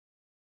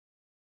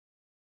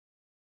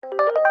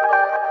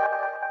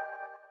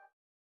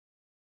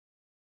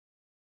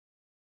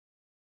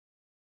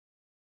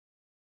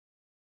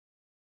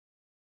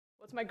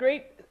Well, it's my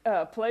great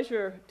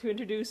pleasure to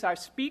introduce our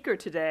speaker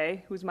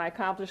today, who's my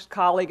accomplished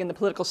colleague in the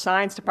political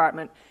science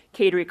department,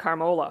 Kateri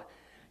Carmola.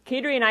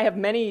 Kateri and I have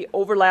many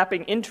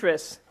overlapping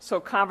interests, so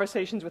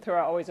conversations with her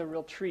are always a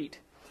real treat.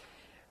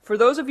 For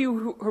those of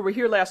you who were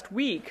here last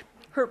week,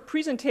 her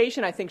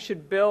presentation, I think,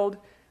 should build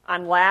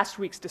on last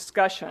week's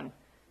discussion,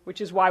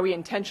 which is why we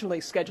intentionally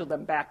scheduled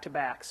them back to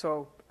back,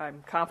 so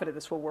I'm confident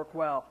this will work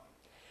well.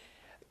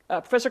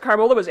 Professor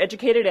Carmola was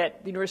educated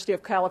at the University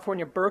of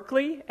California,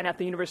 Berkeley, and at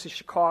the University of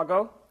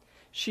Chicago.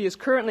 She is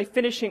currently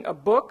finishing a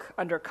book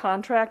under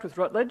contract with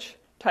Routledge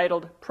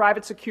titled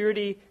Private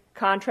Security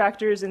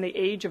Contractors in the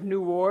Age of New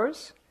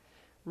Wars,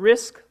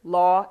 Risk,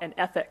 Law, and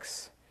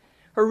Ethics.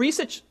 Her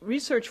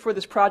research for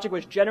this project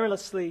was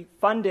generously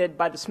funded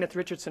by the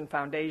Smith-Richardson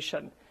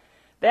Foundation.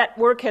 That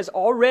work has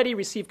already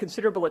received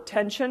considerable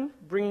attention,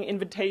 bringing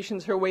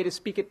invitations her way to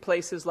speak at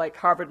places like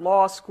Harvard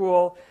Law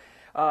School,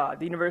 the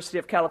University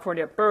of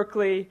California at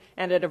Berkeley,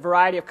 and at a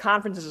variety of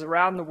conferences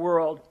around the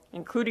world,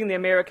 including the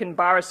American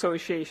Bar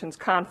Association's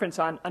Conference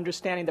on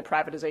Understanding the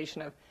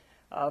Privatization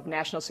of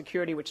National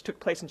Security, which took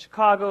place in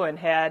Chicago and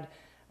had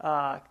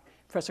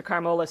Professor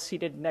Carmola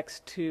seated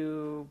next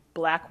to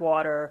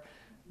Blackwater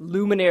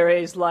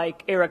luminaries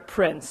like Eric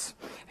Prince.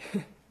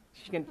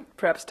 She can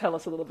perhaps tell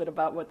us a little bit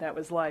about what that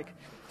was like.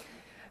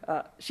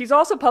 She's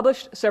also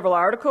published several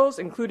articles,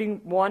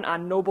 including one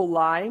on noble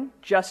lying,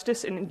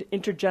 justice and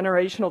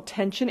intergenerational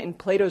tension in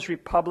Plato's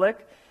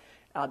Republic.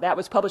 That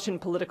was published in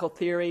Political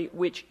Theory,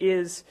 which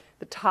is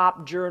the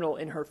top journal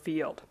in her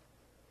field.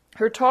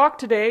 Her talk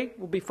today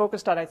will be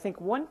focused on, I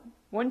think, one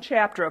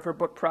chapter of her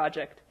book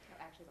project.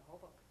 Actually, the whole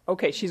book.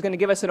 Okay, she's going to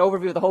give us an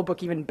overview of the whole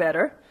book even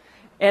better.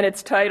 And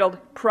it's titled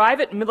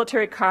Private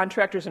Military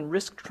Contractors and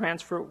Risk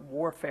Transfer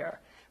Warfare.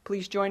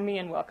 Please join me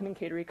in welcoming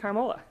Kateri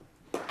Carmola.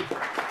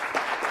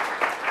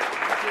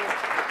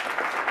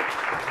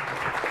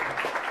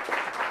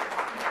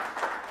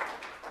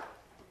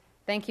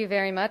 Thank you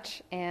very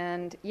much.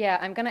 And yeah,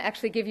 I'm going to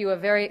actually give you a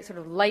very sort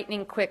of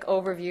lightning quick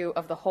overview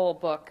of the whole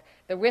book.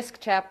 The risk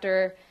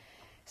chapter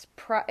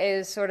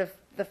is sort of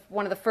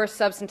one of the first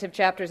substantive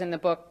chapters in the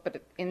book,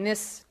 but in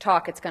this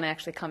talk it's going to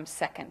actually come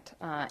second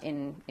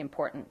in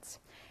importance.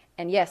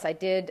 And yes, I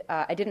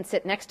didn't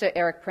sit next to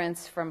Eric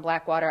Prince from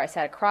Blackwater. I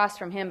sat across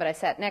from him, but I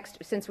sat next,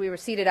 since we were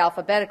seated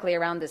alphabetically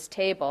around this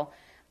table,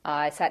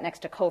 I sat next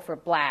to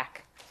Kofor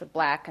Black, so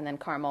Black and then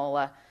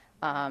Carmola.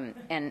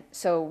 And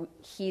so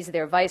he's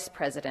their vice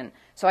president.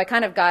 So I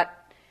kind of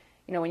got,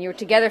 when you're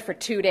together for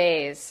 2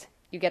 days,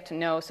 you get to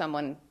know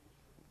someone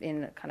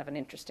in kind of an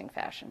interesting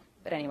fashion.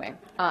 But anyway,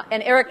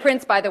 and Eric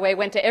Prince, by the way,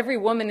 went to every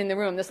woman in the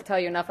room. This will tell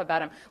you enough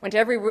about him. Went to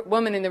every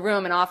woman in the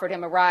room and offered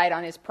him a ride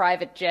on his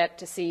private jet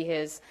to see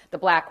the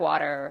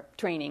Blackwater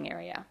training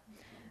area,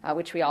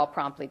 which we all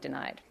promptly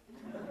denied.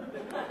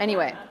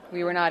 Anyway,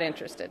 we were not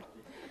interested.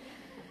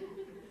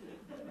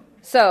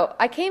 So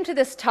I came to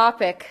this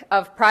topic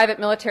of private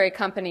military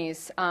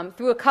companies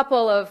through a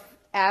couple of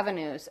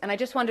avenues, and I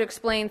just want to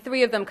explain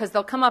 3 of them because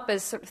they'll come up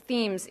as sort of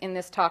themes in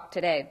this talk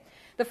today.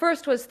 The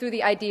first was through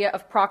the idea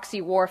of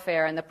proxy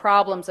warfare and the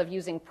problems of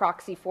using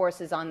proxy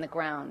forces on the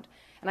ground.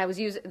 And I was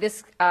using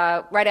this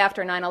right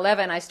after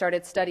 9/11. I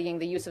started studying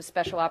the use of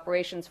special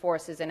operations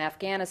forces in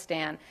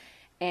Afghanistan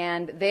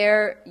and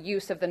their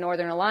use of the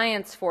Northern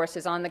Alliance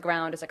forces on the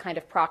ground as a kind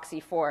of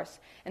proxy force.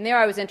 And there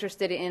I was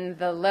interested in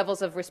the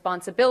levels of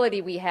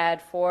responsibility we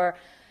had for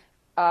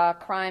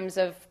crimes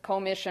of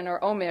commission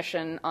or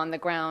omission on the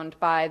ground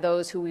by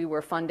those who we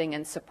were funding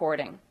and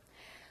supporting.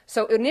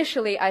 So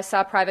initially I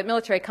saw private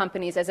military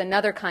companies as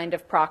another kind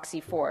of proxy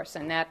force,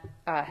 and that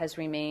has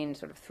remained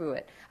sort of through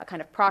it, a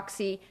kind of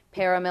proxy,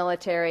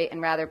 paramilitary,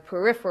 and rather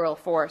peripheral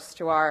force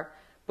to our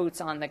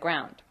boots on the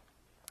ground.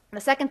 The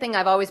second thing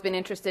I've always been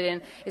interested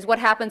in is what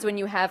happens when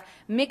you have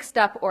mixed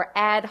up or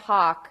ad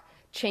hoc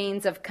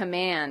chains of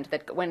command,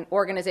 that when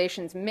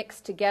organizations mix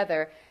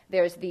together,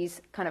 there's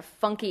these kind of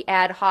funky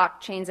ad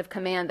hoc chains of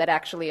command that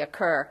actually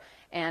occur.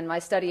 And my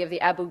study of the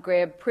Abu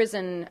Ghraib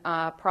prison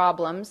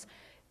problems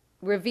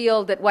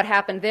revealed that what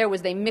happened there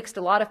was they mixed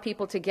a lot of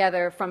people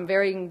together from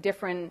varying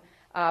different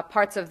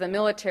parts of the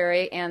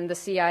military and the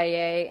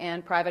CIA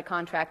and private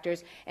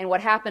contractors, and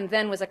what happened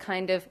then was a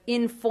kind of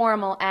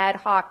informal ad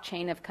hoc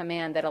chain of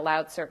command that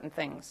allowed certain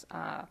things.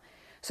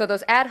 So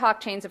those ad hoc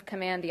chains of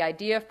command, the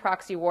idea of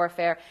proxy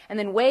warfare, and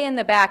then way in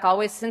the back,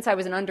 always since I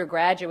was an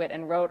undergraduate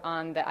and wrote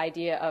on the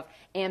idea of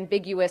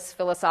ambiguous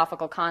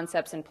philosophical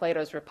concepts in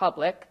Plato's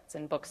Republic, it's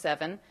in book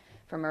 7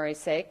 for Murray's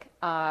sake,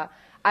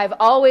 I've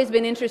always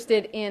been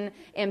interested in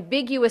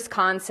ambiguous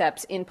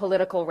concepts in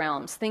political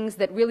realms, things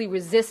that really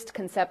resist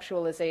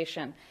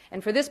conceptualization.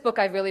 And for this book,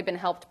 I've really been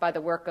helped by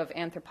the work of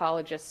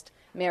anthropologist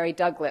Mary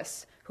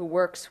Douglas, who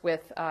works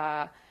with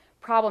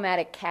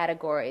problematic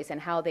categories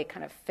and how they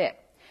kind of fit.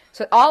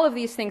 So all of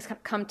these things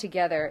come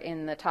together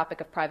in the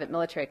topic of private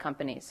military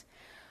companies.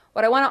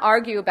 What I want to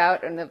argue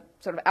about in the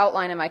sort of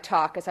outline of my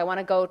talk is I want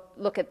to go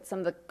look at some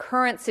of the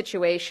current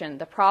situation,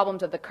 the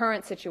problems of the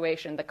current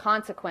situation, the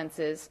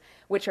consequences,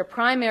 which are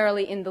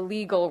primarily in the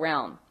legal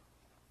realm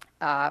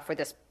for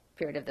this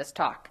period of this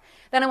talk.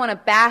 Then I want to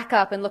back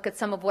up and look at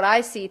some of what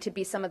I see to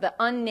be some of the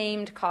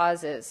unnamed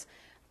causes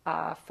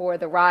for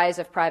the rise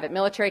of private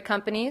military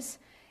companies,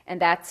 and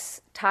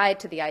that's tied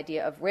to the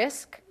idea of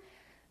risk.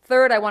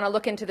 Third, I want to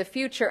look into the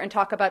future and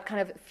talk about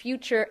kind of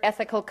future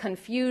ethical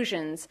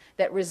confusions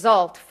that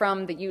result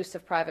from the use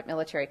of private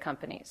military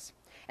companies.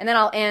 And then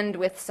I'll end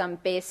with some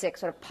basic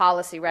sort of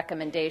policy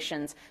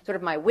recommendations, sort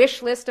of my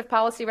wish list of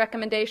policy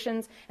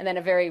recommendations, and then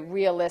a very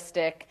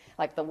realistic,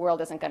 like the world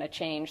isn't going to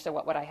change, so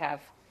what would I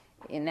have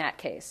in that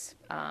case?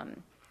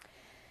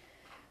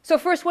 So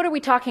first, what are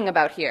we talking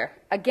about here?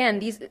 Again,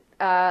 these,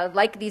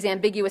 like these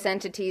ambiguous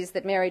entities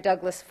that Mary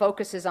Douglas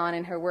focuses on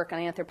in her work on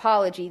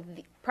anthropology,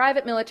 the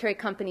private military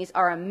companies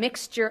are a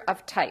mixture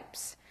of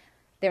types.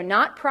 They're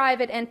not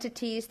private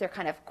entities, they're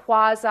kind of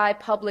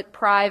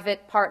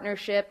quasi-public-private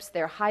partnerships,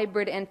 they're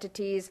hybrid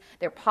entities,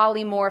 they're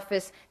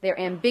polymorphous, they're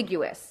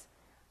ambiguous.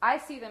 I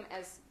see them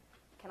as,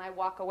 can I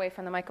walk away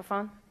from the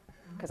microphone?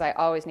 Because I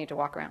always need to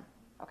walk around.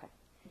 Okay.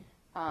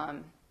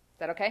 Is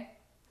that okay?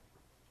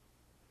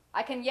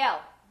 I can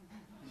yell.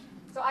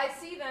 So I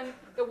see them,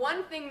 the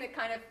one thing that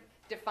kind of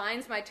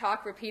defines my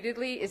talk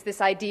repeatedly is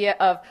this idea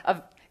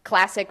of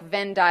classic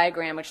Venn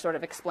diagram, which sort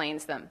of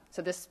explains them.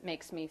 So this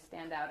makes me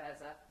stand out as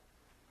a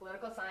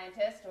political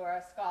scientist or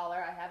a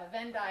scholar. I have a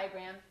Venn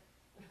diagram,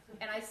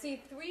 and I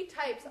see three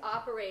types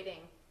operating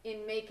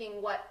in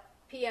making what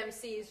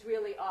PMCs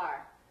really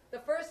are. The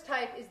first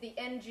type is the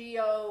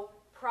NGO,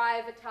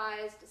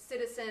 privatized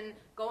citizen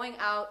going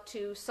out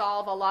to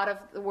solve a lot of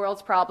the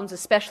world's problems,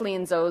 especially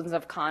in zones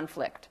of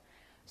conflict.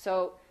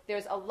 So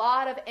there's a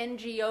lot of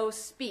NGO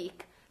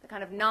speak, the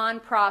kind of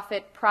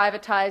non-profit,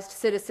 privatized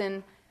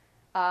citizen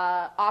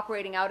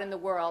operating out in the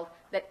world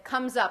that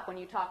comes up when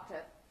you talk to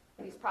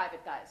these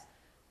private guys.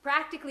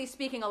 Practically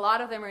speaking, a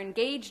lot of them are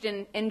engaged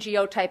in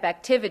NGO-type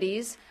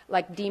activities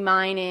like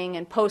demining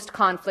and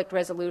post-conflict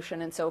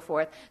resolution and so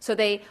forth. So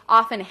they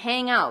often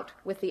hang out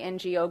with the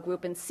NGO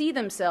group and see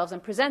themselves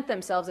and present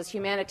themselves as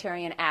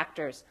humanitarian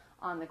actors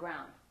on the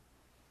ground.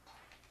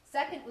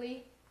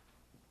 Secondly,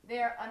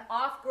 they're an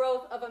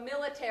off-growth of a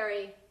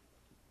military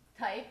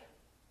type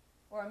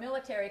or a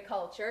military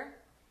culture.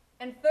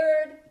 And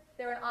third,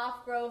 they're an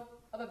off-growth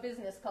of a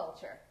business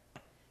culture.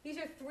 These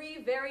are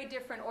three very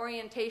different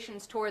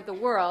orientations toward the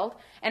world,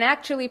 and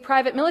actually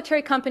private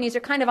military companies are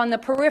kind of on the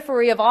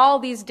periphery of all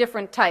these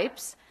different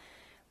types,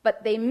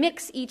 but they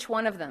mix each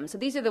one of them. So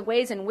these are the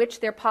ways in which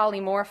they're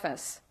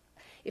polymorphous.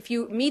 If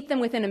you meet them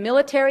within a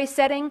military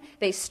setting,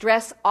 they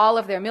stress all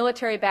of their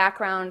military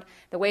background,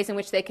 the ways in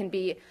which they can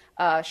be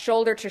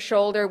shoulder to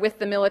shoulder with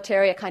the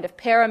military, a kind of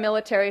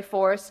paramilitary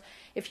force.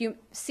 If you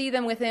see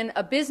them within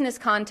a business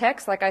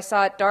context, like I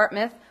saw at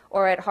Dartmouth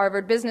or at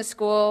Harvard Business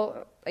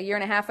School a year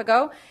and a half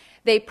ago,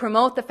 they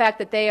promote the fact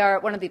that they are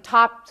one of the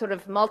top sort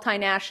of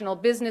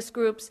multinational business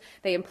groups.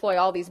 They employ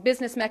all these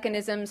business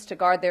mechanisms to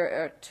guard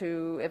their,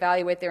 to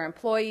evaluate their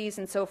employees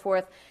and so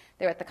forth.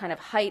 They're at the kind of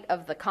height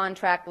of the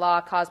contract law,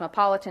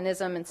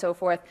 cosmopolitanism and so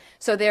forth.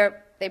 So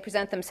they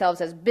present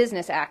themselves as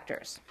business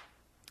actors.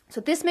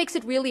 So this makes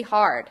it really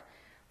hard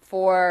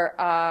for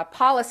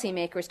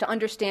policymakers to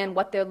understand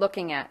what they're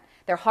looking at.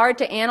 They're hard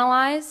to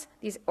analyze.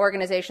 These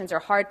organizations are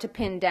hard to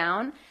pin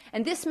down.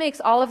 And this makes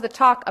all of the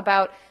talk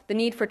about the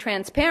need for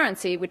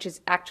transparency, which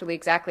is actually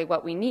exactly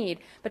what we need.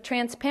 But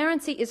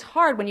transparency is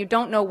hard when you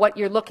don't know what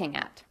you're looking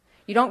at.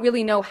 You don't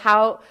really know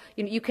how,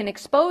 you can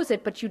expose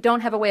it, but you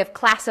don't have a way of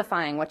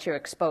classifying what you're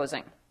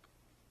exposing.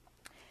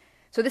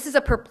 So this is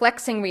a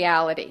perplexing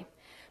reality.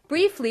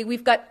 Briefly,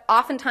 we've got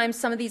oftentimes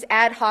some of these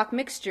ad hoc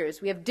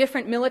mixtures. We have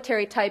different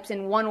military types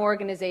in one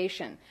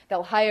organization.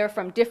 They'll hire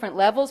from different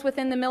levels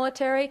within the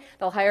military.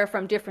 They'll hire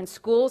from different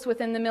schools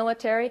within the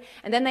military.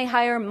 And then they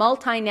hire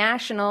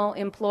multinational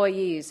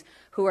employees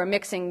who are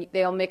mixing.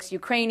 They'll mix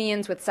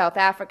Ukrainians with South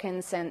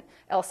Africans and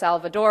El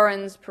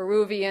Salvadorans,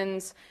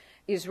 Peruvians,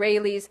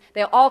 Israelis.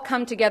 They'll all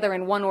come together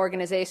in one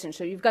organization.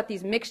 So you've got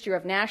these mixture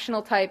of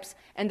national types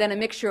and then a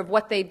mixture of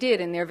what they did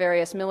in their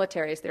various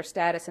militaries, their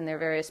status in their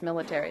various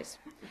militaries.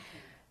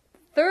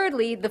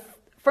 Thirdly, the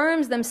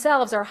firms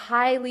themselves are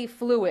highly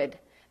fluid.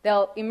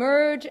 They'll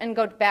emerge and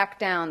go back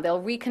down.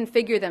 They'll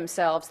reconfigure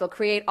themselves. They'll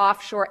create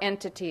offshore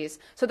entities.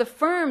 So the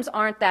firms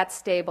aren't that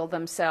stable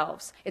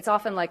themselves. It's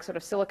often like sort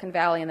of Silicon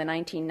Valley in the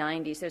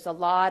 1990s. There's a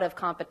lot of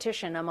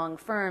competition among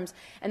firms,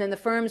 and then the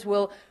firms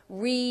will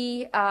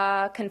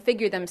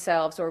reconfigure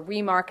themselves or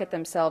remarket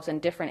themselves in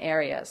different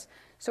areas.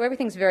 So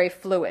everything's very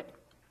fluid.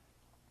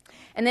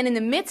 And then in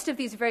the midst of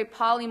these very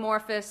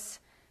polymorphous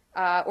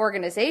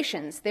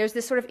organizations, there's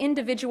this sort of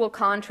individual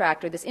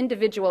contractor, this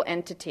individual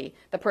entity,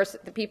 the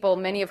people,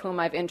 many of whom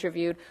I've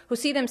interviewed, who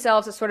see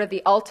themselves as sort of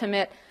the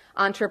ultimate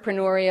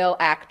entrepreneurial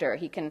actor.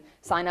 He can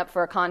sign up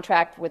for a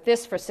contract with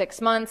this for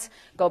 6 months,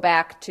 go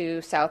back to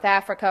South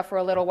Africa for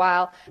a little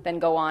while, then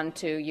go on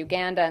to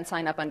Uganda and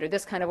sign up under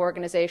this kind of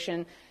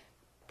organization,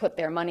 put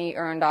their money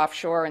earned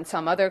offshore in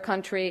some other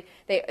country.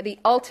 The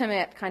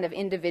ultimate kind of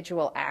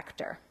individual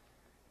actor.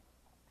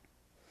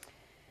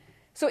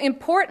 So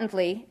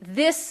importantly,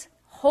 this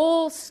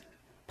whole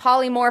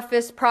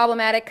polymorphous,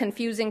 problematic,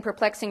 confusing,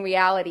 perplexing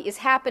reality is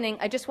happening.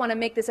 I just want to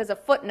make this as a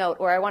footnote,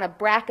 or I want to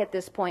bracket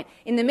this point,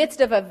 in the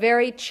midst of a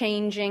very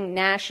changing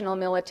national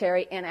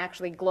military and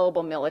actually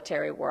global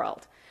military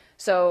world.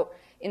 So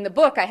in the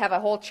book, I have a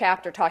whole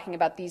chapter talking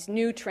about these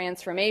new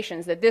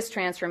transformations, that this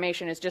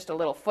transformation is just a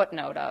little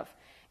footnote of.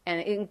 And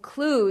it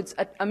includes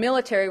a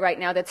military right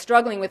now that's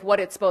struggling with what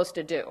it's supposed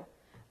to do.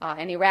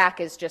 And Iraq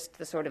is just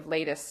the sort of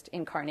latest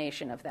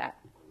incarnation of that.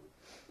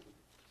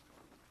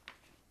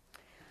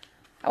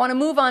 I want to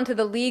move on to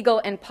the legal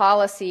and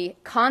policy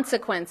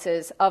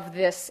consequences of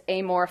this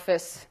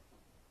amorphous,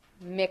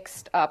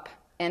 mixed-up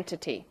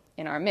entity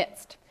in our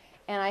midst.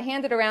 And I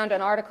handed around an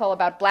article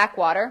about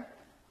Blackwater,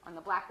 on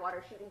the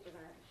Blackwater shootings. You're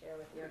going to share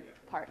with your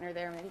partner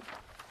there,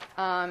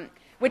 maybe,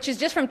 which is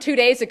just from 2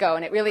 days ago,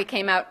 and it really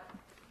came out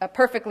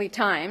perfectly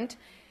timed.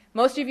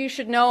 Most of you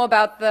should know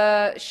about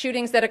the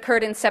shootings that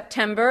occurred in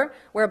September,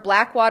 where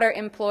Blackwater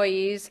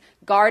employees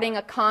guarding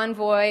a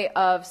convoy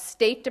of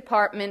State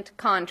Department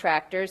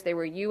contractors, they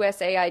were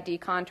USAID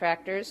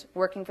contractors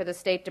working for the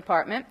State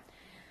Department,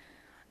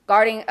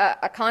 guarding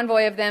a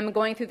convoy of them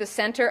going through the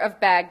center of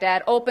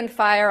Baghdad, opened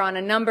fire on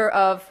a number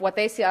of what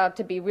they saw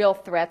to be real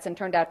threats and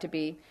turned out to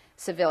be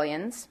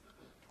civilians,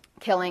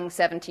 killing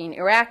 17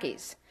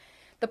 Iraqis.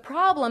 The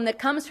problem that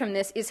comes from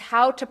this is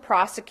how to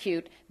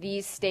prosecute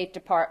these State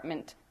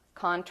Department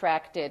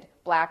contracted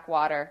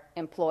Blackwater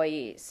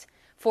employees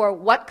for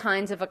what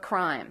kinds of a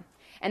crime.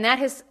 And that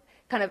has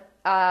kind of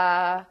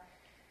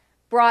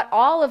brought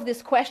all of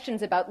these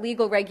questions about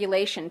legal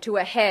regulation to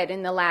a head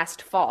in the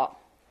last fall.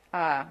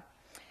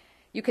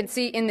 You can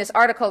see in this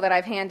article that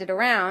I've handed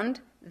around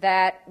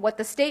that what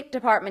the State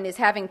Department is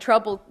having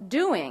trouble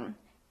doing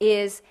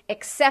is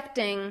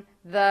accepting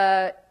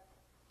the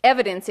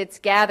evidence it's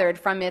gathered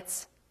from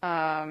its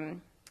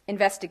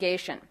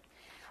investigation.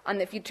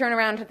 If you turn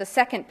around to the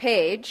second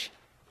page,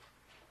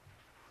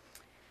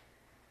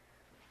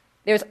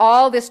 there's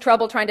all this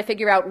trouble trying to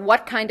figure out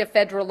what kind of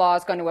federal law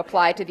is going to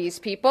apply to these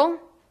people.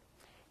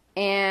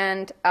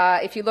 And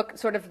if you look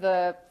sort of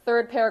the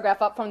third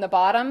paragraph up from the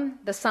bottom,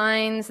 the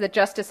signs that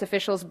justice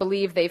officials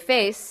believe they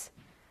face,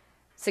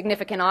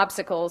 significant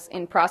obstacles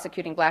in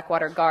prosecuting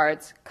Blackwater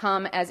guards,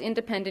 come as an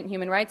independent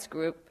human rights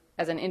group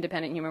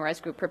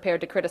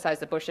prepared to criticize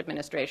the Bush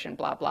administration,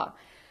 blah, blah.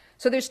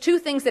 So there's two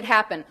things that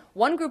happen.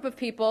 One group of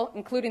people,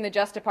 including the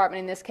Justice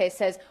Department in this case,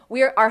 says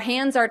our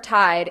hands are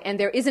tied and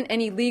there isn't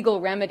any legal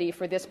remedy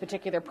for this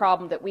particular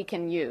problem that we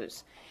can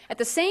use. At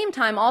the same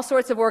time, all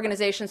sorts of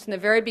organizations from the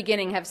very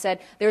beginning have said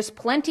there's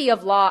plenty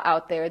of law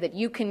out there that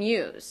you can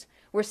use.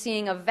 We're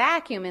seeing a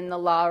vacuum in the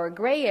law or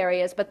gray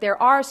areas, but there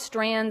are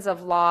strands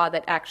of law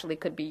that actually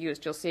could be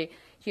used. You'll see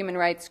Human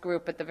Rights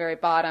Group at the very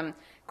bottom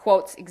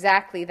quotes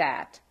exactly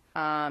that.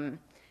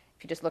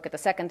 If you just look at the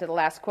second to the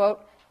last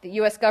quote, the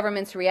U.S.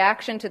 government's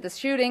reaction to the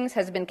shootings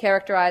has been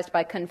characterized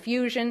by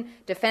confusion,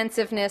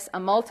 defensiveness, a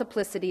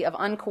multiplicity of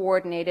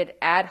uncoordinated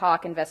ad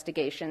hoc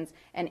investigations,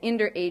 and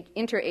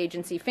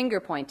interagency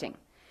finger-pointing.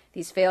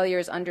 These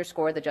failures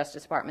underscore the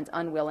Justice Department's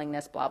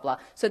unwillingness, blah, blah.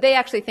 So they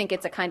actually think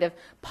it's a kind of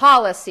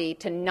policy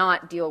to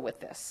not deal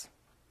with this.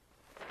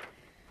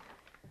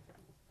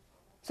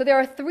 So there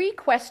are three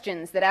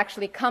questions that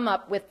actually come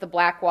up with the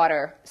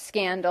Blackwater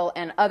scandal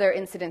and other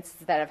incidents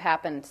that have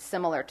happened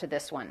similar to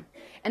this one.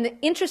 And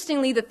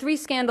interestingly, the three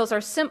scandals are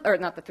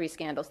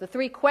the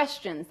three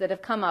questions that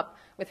have come up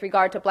with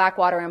regard to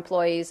Blackwater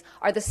employees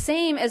are the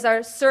same as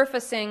are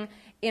surfacing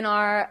in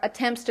our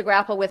attempts to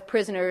grapple with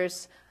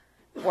prisoners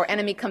or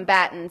enemy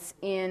combatants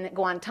in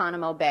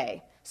Guantanamo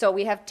Bay. So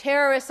we have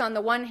terrorists on the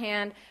one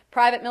hand,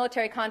 private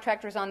military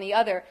contractors on the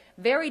other,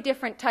 very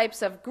different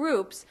types of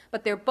groups,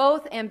 but they're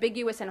both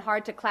ambiguous and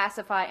hard to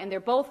classify, and they're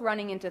both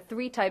running into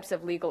three types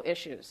of legal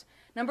issues.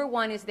 Number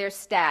one is their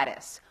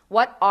status.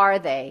 What are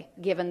they,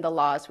 given the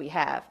laws we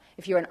have?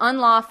 If you're an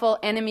unlawful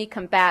enemy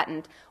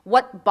combatant,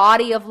 what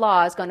body of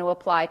law is going to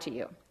apply to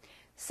you?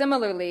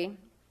 Similarly,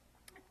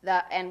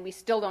 and we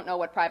still don't know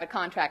what private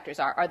contractors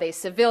are. Are they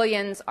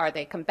civilians? Are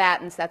they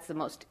combatants? That's the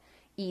most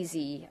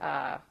easy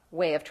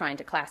way of trying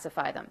to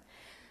classify them.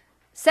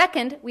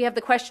 Second, we have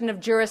the question of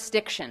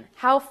jurisdiction.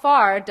 How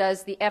far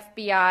does the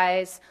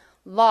FBI's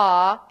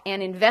law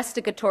and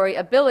investigatory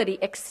ability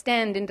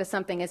extend into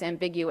something as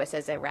ambiguous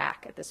as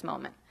Iraq at this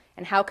moment?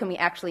 And how can we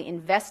actually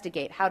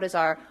investigate? How does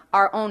our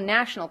own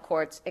national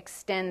courts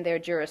extend their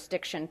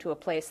jurisdiction to a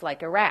place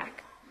like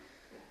Iraq?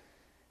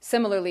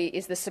 Similarly,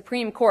 does the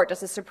Supreme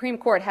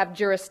Court have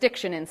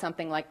jurisdiction in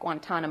something like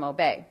Guantanamo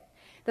Bay?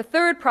 The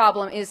third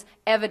problem is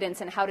evidence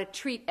and how to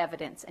treat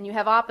evidence. And you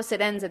have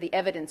opposite ends of the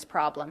evidence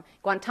problem.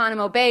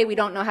 Guantanamo Bay, we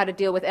don't know how to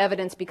deal with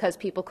evidence because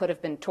people could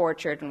have been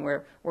tortured, and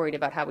we're worried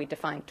about how we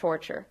define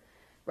torture,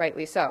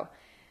 rightly so.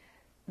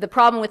 The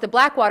problem with the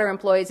Blackwater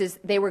employees is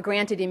they were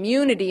granted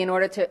immunity in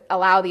order to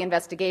allow the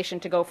investigation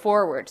to go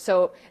forward.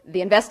 So the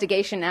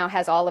investigation now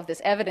has all of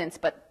this evidence,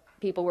 but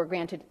people were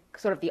granted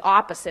sort of the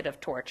opposite of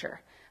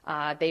torture.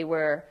 They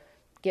were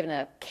given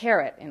a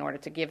carrot in order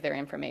to give their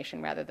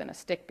information rather than a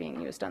stick being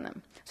used on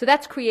them. So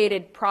that's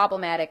created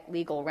problematic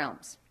legal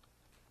realms.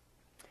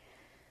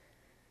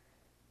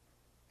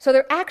 So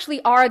there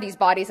actually are these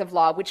bodies of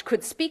law which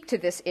could speak to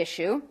this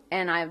issue,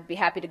 and I'd be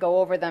happy to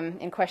go over them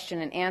in question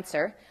and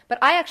answer. But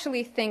I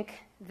actually think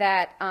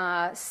that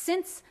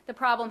since the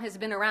problem has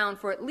been around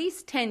for at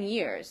least 10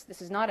 years, this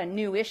is not a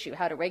new issue,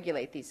 how to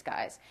regulate these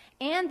guys,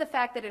 and the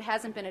fact that it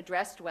hasn't been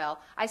addressed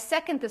well, I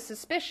second the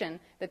suspicion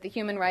that the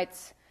Human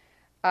Rights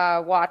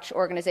Watch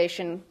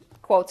organization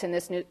quotes in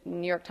this New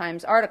York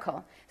Times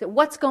article, that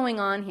what's going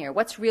on here,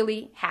 what's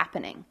really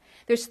happening.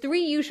 There's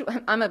three usual,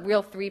 I'm a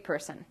real three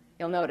person,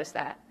 you'll notice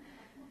that.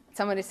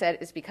 Somebody said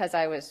it's because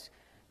I was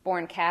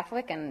born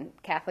Catholic, and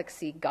Catholics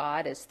see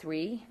God as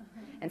three,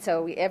 and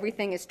so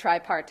everything is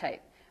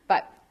tripartite.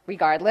 But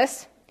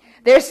regardless,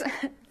 there's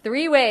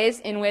three ways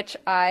in which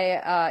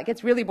it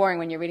gets really boring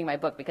when you're reading my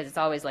book, because it's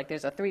always like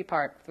there's a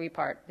three-part.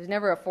 There's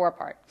never a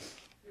four-part.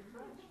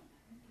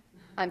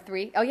 I'm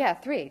three? Oh, yeah,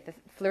 three. The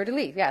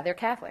fleur-de-lis. Yeah, they're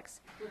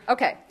Catholics.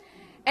 Okay.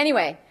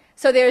 Anyway,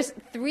 so there's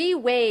three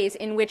ways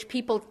in which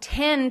people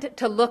tend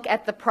to look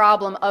at the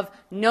problem of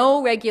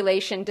no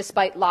regulation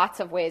despite lots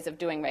of ways of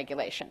doing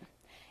regulation.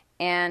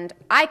 And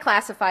I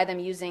classify them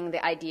using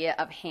the idea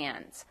of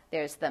hands.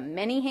 There's the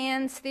many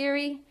hands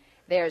theory,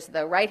 there's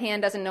the right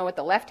hand doesn't know what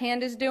the left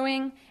hand is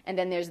doing, and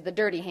then there's the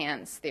dirty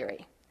hands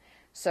theory.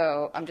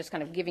 So I'm just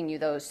kind of giving you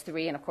those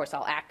three, and of course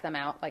I'll act them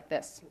out like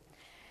this.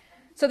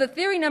 So the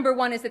theory number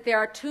one is that there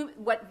are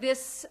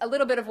a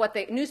little bit of what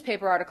the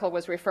newspaper article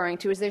was referring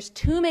to is there's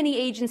too many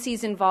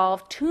agencies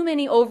involved, too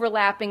many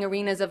overlapping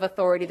arenas of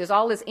authority. There's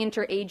all this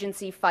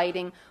interagency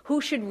fighting. Who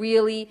should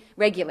really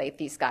regulate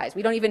these guys?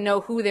 We don't even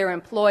know who they're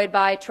employed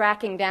by,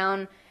 tracking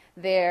down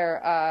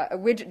their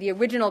the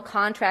original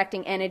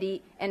contracting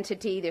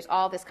entity. There's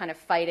all this kind of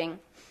fighting.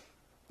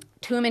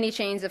 Too many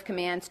chains of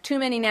commands, too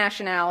many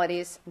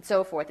nationalities, and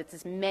so forth. It's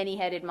this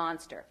many-headed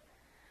monster.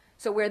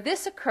 So where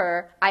this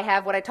occurs, I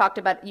have what I talked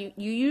about. You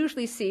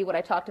usually see what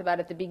I talked about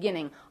at the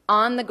beginning,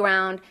 on the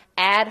ground,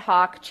 ad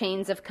hoc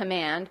chains of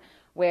command,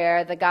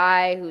 where the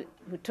guy who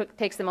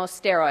takes the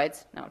most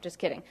steroids, no, just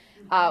kidding,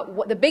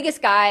 the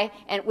biggest guy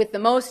and with the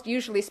most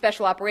usually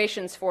special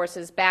operations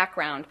forces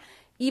background,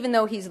 even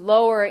though he's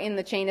lower in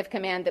the chain of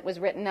command that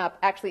was written up,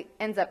 actually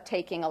ends up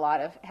having a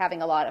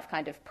lot of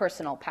kind of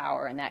personal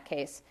power in that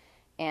case,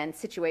 and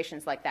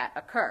situations like that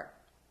occur.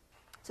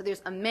 So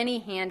there's a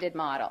many-handed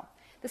model.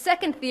 The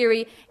second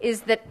theory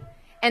is that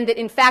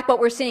in fact what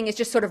we're seeing is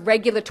just sort of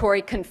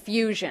regulatory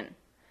confusion.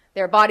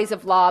 There are bodies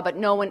of law, but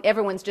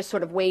everyone's just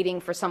sort of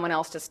waiting for someone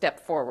else to step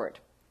forward.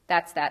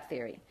 That's that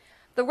theory.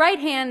 The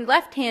right-hand,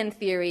 left-hand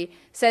theory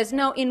says,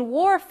 no, in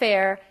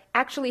warfare,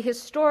 actually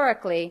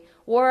historically,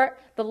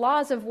 the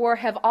laws of war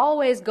have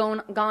always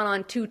gone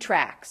on two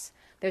tracks.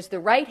 There's the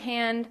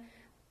right-hand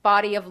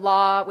body of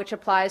law which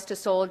applies to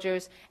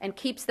soldiers and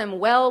keeps them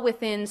well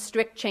within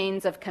strict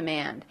chains of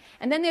command.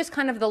 And then there's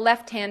kind of the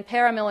left-hand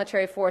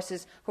paramilitary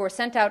forces who are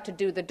sent out to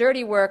do the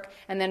dirty work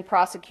and then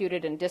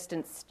prosecuted and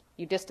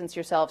you distance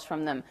yourselves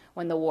from them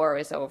when the war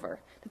is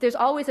over. But there's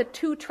always a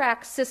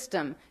two-track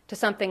system to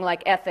something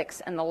like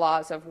ethics and the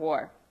laws of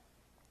war.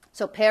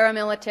 So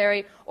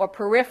paramilitary or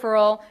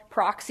peripheral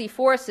proxy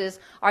forces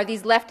are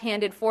these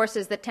left-handed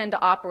forces that tend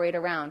to operate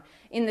around.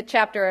 In the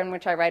chapter in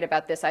which I write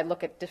about this, I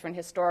look at different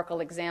historical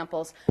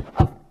examples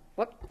of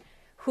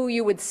who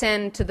you would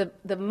send to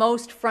the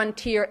most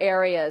frontier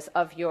areas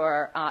of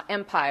your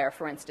empire,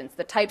 for instance,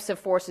 the types of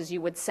forces you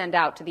would send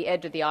out to the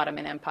edge of the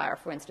Ottoman Empire,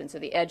 for instance, or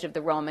the edge of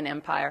the Roman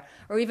Empire,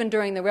 or even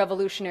during the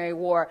Revolutionary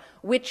War,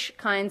 which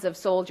kinds of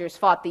soldiers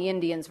fought the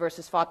Indians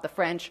versus fought the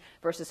French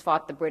versus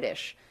fought the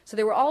British. So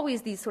there were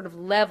always these sort of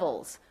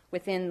levels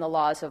within the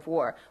laws of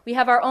war. We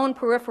have our own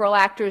peripheral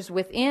actors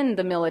within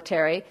the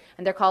military,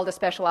 and they're called the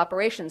Special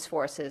Operations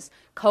Forces.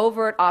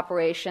 Covert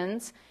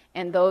operations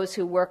and those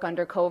who work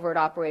under covert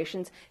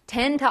operations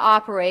tend to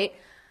operate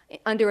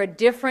under a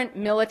different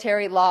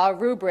military law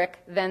rubric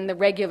than the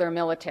regular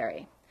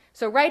military.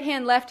 So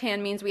right-hand,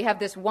 left-hand means we have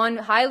this one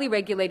highly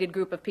regulated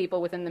group of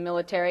people within the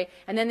military,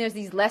 and then there's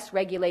these less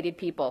regulated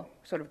people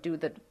who sort of do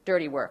the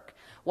dirty work.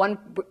 One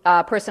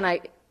person I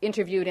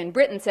interviewed in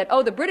Britain said,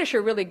 oh, the British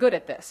are really good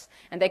at this,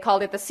 and they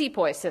called it the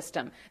sepoy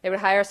system. They would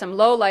hire some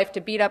lowlife to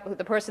beat up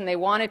the person they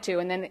wanted to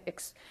and then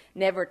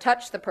never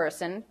touch the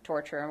person,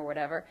 torture or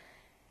whatever,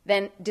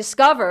 then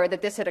discover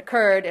that this had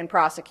occurred and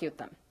prosecute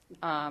them.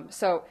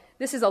 So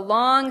this is a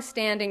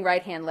long-standing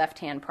right-hand,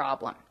 left-hand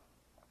problem.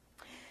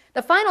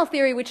 The final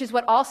theory, which is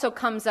what also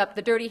comes up,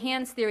 the dirty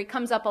hands theory,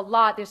 comes up a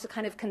lot. There's a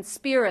kind of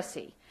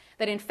conspiracy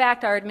that, in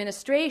fact, our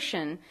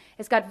administration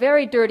has got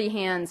very dirty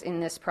hands in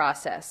this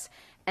process,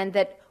 and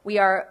that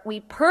we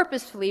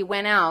purposefully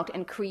went out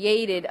and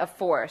created a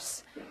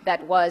force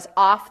that was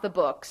off the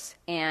books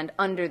and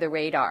under the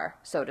radar,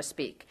 so to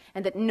speak,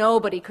 and that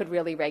nobody could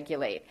really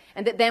regulate,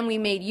 and that then we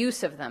made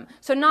use of them.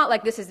 So not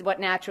like this is what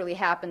naturally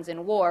happens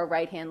in war,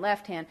 right hand,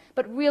 left hand,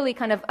 but really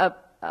kind of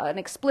an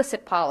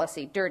explicit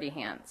policy, dirty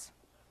hands.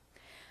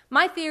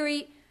 My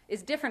theory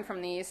is different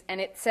from these, and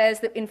it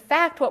says that, in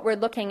fact, what we're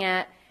looking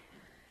at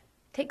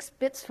takes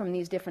bits from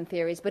these different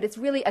theories, but it's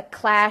really a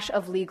clash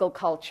of legal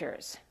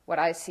cultures. What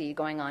I see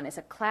going on is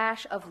a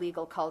clash of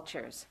legal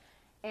cultures.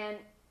 And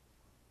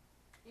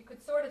you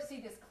could sort of see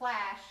this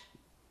clash.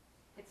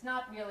 It's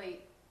not really,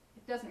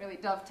 it doesn't really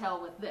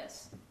dovetail with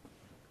this.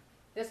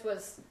 This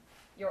was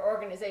your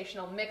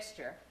organizational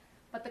mixture.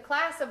 But the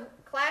clash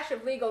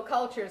of legal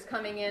cultures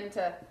coming in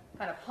to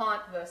kind of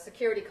haunt the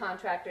security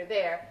contractor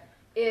there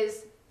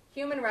is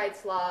human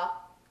rights law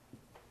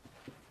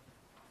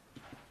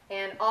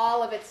and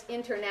all of its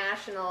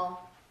international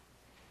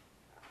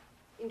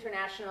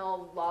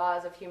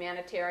laws of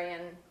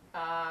humanitarian,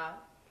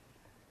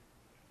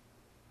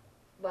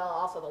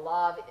 also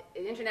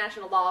the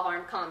international law of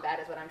armed combat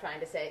is what I'm trying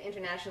to say.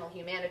 International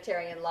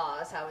humanitarian law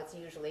is how it's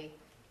usually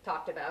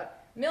talked about.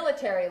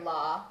 Military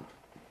law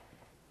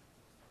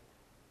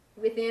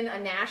within a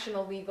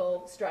national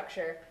legal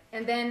structure,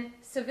 and then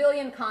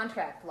civilian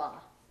contract law.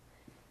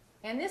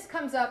 And this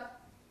comes up.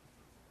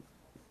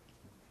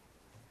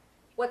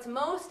 What's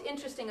most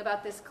interesting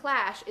about this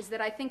clash is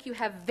that I think you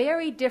have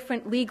very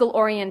different legal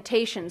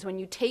orientations when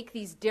you take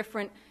these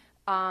different,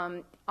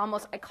 I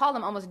call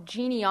them almost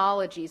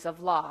genealogies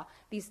of law.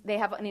 They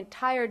have an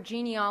entire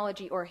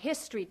genealogy or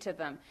history to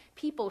them.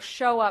 People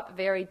show up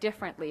very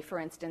differently, for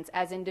instance,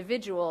 as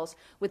individuals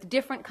with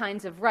different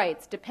kinds of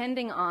rights,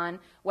 depending on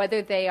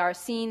whether they are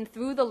seen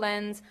through the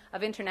lens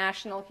of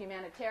international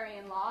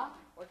humanitarian law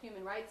or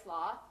human rights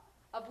law,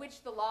 of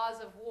which the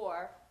laws of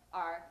war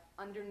are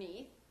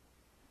underneath.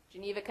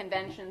 Geneva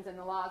Conventions and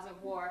the laws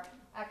of war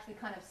actually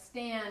kind of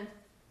stand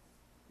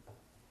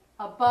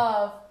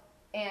above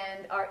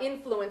and are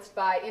influenced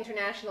by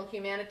international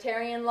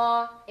humanitarian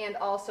law and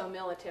also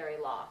military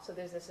law. So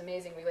there's this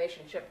amazing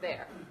relationship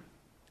there.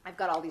 I've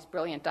got all these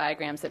brilliant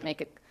diagrams that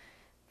make it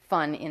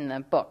fun in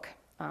the book.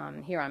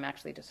 Here I'm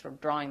actually just sort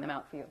of drawing them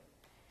out for you.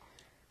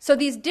 So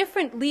these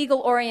different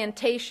legal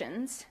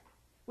orientations,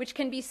 which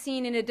can be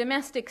seen in a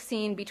domestic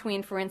scene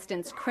between, for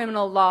instance,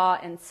 criminal law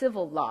and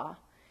civil law.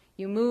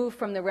 You move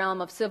from the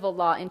realm of civil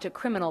law into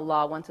criminal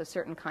law once a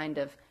certain kind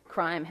of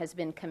crime has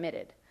been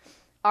committed,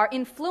 are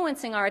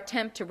influencing our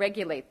attempt to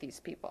regulate these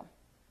people.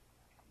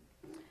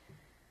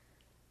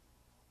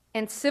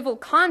 And civil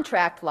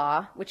contract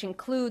law, which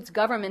includes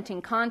government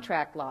and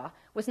contract law,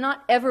 was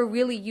not ever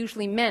really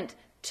usually meant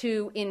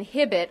to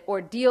inhibit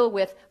or deal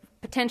with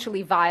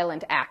potentially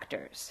violent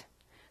actors.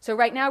 So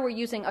right now we're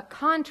using a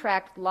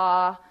contract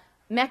law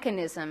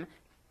mechanism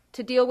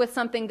to deal with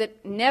something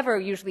that never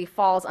usually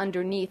falls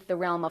underneath the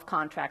realm of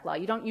contract law.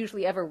 You don't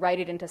usually ever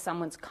write it into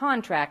someone's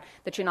contract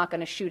that you're not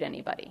going to shoot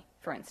anybody,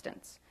 for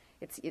instance.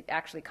 It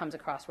actually comes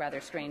across rather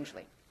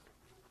strangely.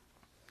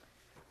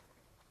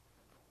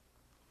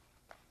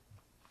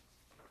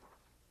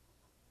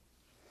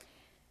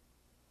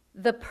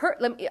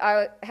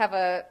 I have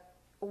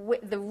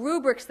the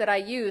rubrics that I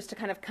use to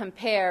kind of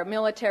compare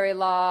military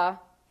law,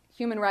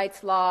 human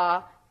rights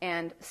law,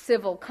 and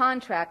civil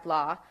contract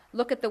law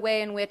look at the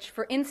way in which,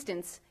 for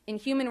instance, in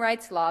human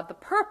rights law, the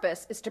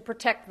purpose is to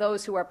protect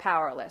those who are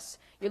powerless.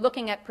 You're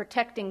looking at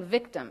protecting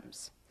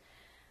victims.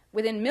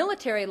 Within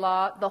military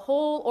law, the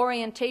whole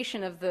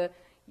orientation of the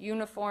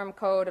Uniform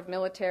Code of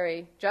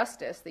Military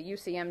Justice, the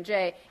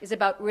UCMJ, is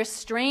about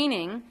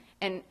restraining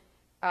the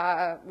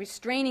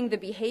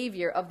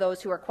behavior of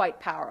those who are quite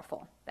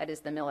powerful, that is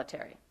the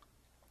military.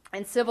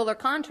 And civil or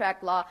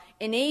contract law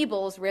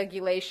enables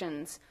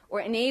regulations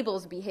or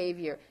enables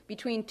behavior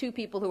between two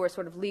people who are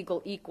sort of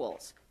legal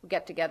equals, who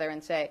get together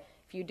and say,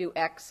 if you do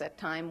X at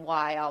time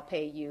Y, I'll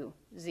pay you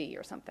Z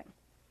or something.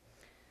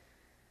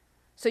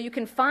 So you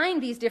can find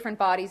these different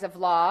bodies of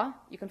law.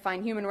 You can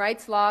find human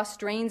rights law,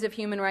 strains of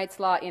human rights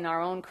law in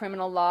our own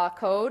criminal law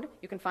code.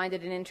 You can find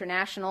it in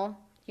international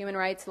human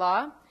rights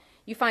law.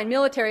 You find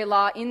military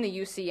law in the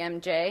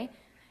UCMJ.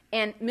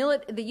 And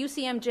the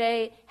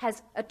UCMJ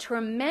has a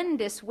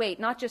tremendous weight,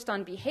 not just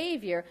on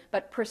behavior,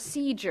 but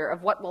procedure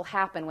of what will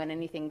happen when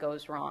anything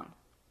goes wrong.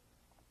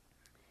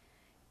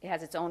 It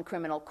has its own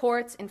criminal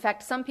courts. In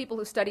fact, some people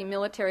who study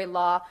military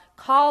law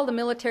call the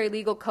military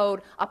legal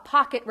code a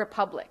pocket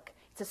republic.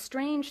 It's a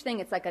strange thing.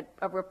 It's like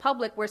a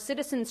republic where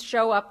citizens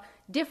show up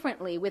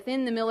differently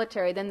within the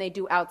military than they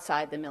do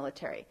outside the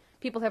military.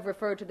 People have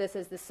referred to this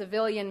as the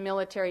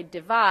civilian-military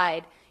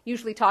divide,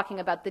 usually talking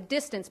about the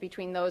distance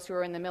between those who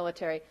are in the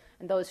military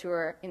and those who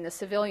are in the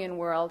civilian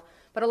world.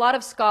 But a lot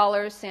of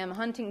scholars, Sam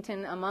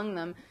Huntington among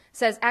them,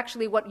 says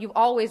actually what you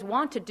always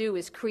want to do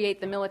is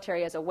create the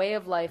military as a way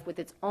of life with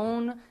its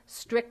own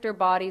stricter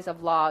bodies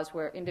of laws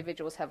where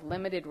individuals have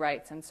limited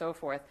rights and so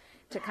forth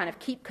to kind of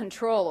keep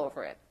control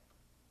over it.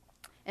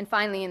 And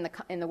finally,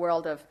 in the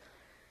world of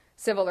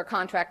civil or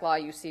contract law,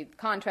 you see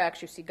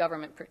contracts, you see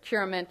government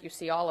procurement, you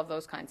see all of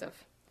those kinds of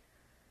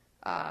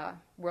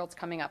worlds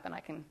coming up.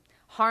 And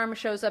harm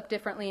shows up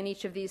differently in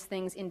each of these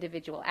things.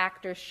 Individual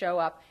actors show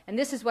up. And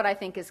this is what I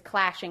think is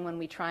clashing when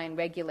we try and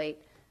regulate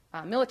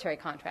military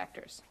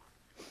contractors.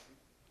 So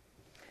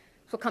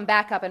we'll come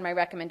back up in my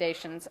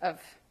recommendations of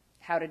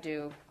how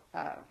to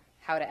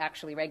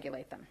actually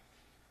regulate them.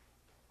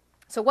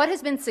 So what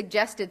has been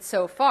suggested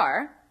so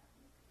far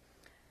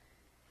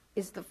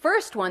is the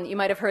first one that you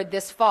might have heard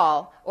this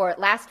fall, or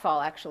last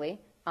fall actually,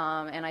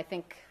 and I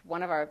think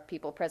one of our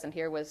people present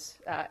here was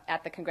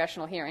at the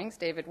congressional hearings.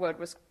 David Wood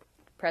was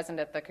present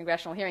at the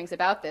congressional hearings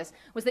about this,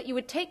 was that you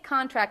would take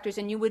contractors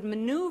and you would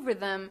maneuver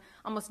them,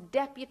 almost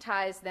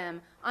deputize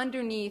them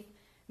underneath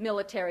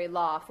military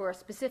law for a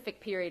specific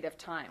period of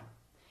time.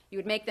 You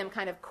would make them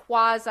kind of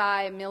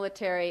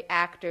quasi-military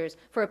actors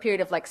for a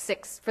period of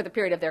for the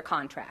period of their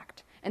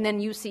contract. And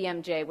then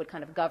UCMJ would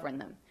kind of govern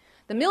them.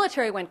 The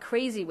military went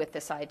crazy with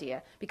this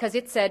idea because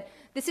it said,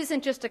 this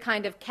isn't just a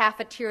kind of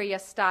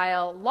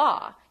cafeteria-style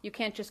law. You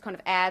can't just kind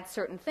of add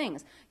certain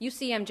things.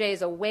 UCMJ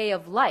is a way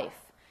of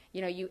life.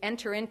 You know, you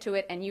enter into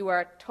it and you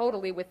are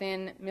totally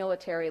within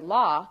military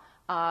law,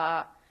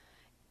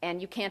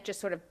 and you can't just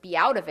sort of be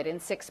out of it in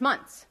 6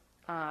 months.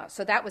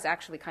 So that was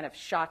actually kind of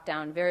shot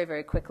down very,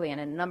 very quickly. And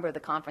in a number of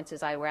the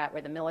conferences I were at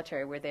where the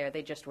military were there,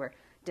 they just were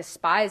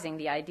despising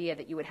the idea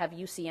that you would have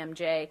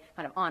UCMJ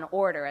kind of on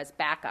order as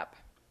backup.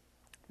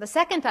 The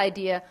second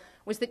idea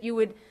was that you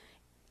would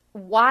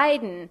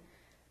widen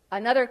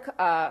another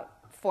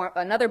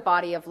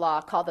body of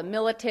law called the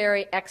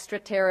Military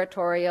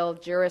Extraterritorial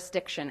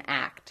Jurisdiction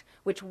Act,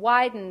 which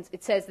widens,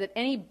 it says that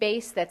any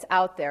base that's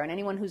out there and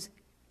anyone who's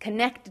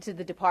connected to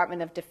the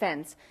Department of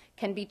Defense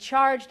can be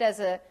charged and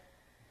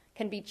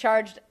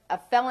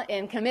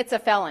commits a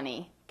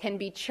felony, can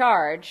be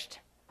charged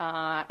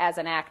as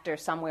an actor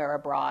somewhere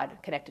abroad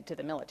connected to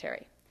the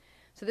military.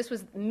 So this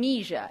was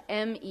MEJA,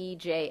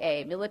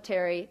 M-E-J-A,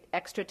 Military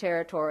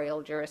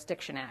Extraterritorial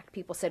Jurisdiction Act.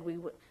 People said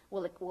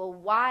we'll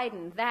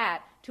widen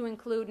that to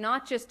include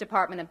not just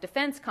Department of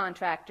Defense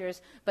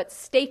contractors, but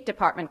State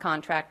Department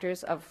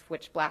contractors, of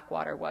which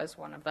Blackwater was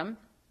one of them,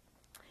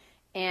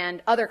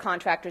 and other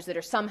contractors that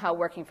are somehow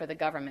working for the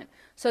government,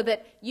 so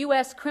that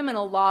U.S.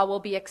 criminal law will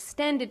be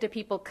extended to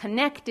people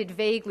connected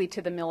vaguely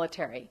to the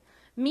military.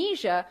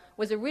 MEJA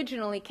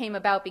came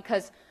about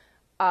because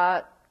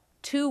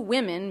 2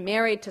 women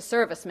married to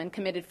servicemen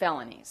committed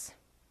felonies.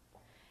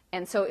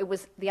 And so it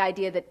was the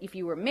idea that if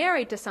you were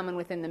married to someone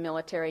within the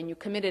military and you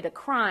committed a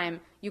crime,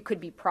 you could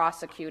be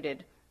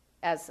prosecuted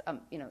as,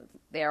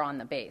 there on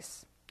the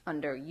base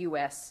under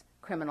U.S.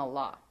 criminal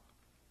law.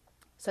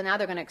 So now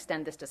they're going to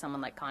extend this to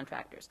someone like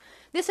contractors.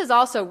 This has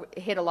also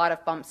hit a lot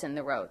of bumps in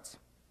the roads.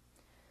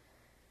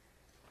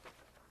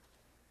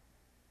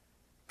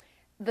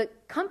 The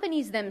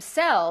companies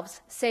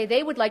themselves say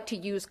they would like to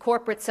use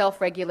corporate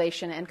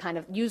self-regulation and kind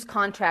of use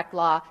contract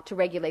law to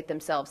regulate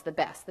themselves the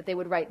best, that they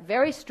would write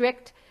very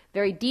strict,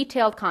 very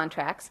detailed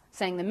contracts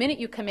saying the minute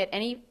you commit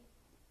any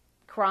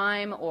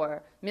crime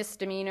or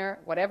misdemeanor,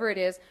 whatever it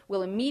is,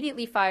 we'll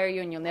immediately fire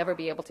you and you'll never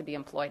be able to be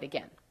employed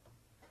again.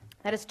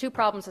 That has 2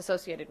 problems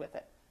associated with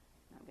it.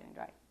 I'm getting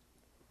dry.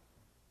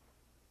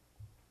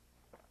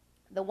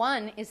 The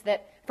one is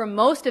that for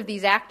most of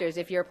these actors,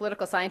 if you're a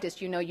political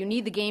scientist, you know you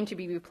need the game to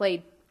be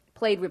played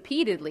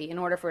repeatedly in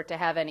order for it to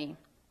have any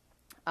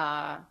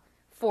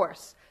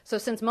force. So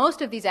since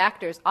most of these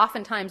actors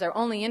oftentimes are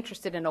only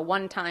interested in a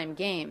one-time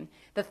game,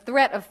 the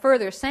threat of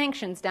further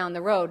sanctions down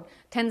the road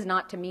tends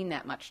not to mean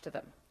that much to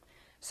them.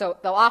 So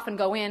they'll often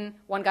go in.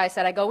 One guy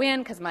said, I go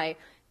in because my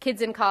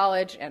kid's in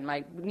college and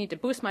I need to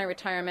boost my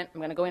retirement. I'm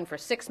going to go in for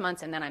 6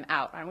 months and then I'm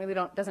out.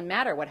 Doesn't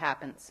matter what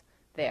happens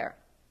there.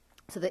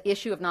 So the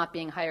issue of not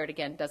being hired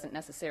again doesn't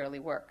necessarily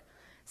work.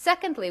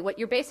 Secondly, what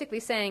you're basically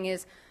saying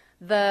is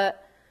the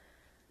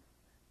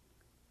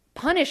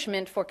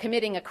punishment for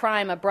committing a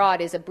crime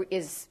abroad is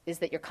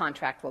that your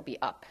contract will be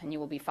up and you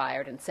will be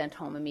fired and sent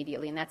home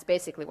immediately, and that's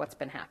basically what's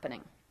been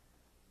happening.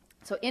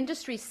 So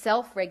industry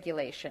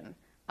self-regulation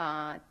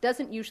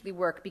doesn't usually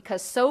work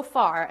because so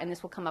far, and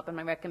this will come up in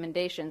my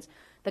recommendations,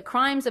 the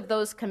crimes of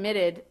those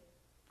committed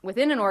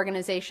within an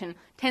organization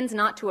tends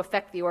not to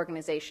affect the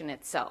organization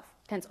itself,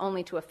 tends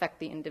only to affect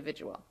the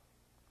individual.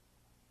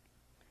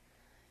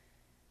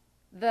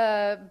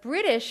 The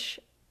British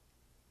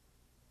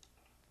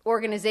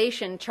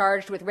organization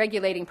charged with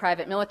regulating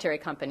private military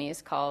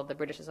companies, called the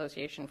British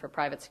Association for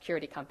Private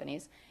Security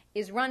Companies,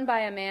 is run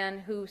by a man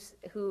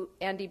who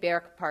Andy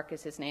Bearpark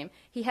is his name.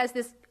 He has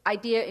this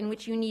idea in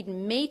which you need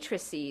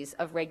matrices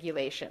of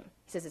regulation.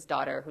 He says his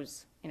daughter,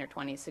 who's in her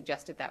 20s,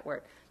 suggested that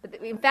word. But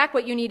in fact,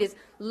 what you need is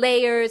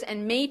layers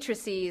and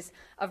matrices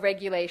of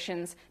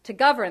regulations to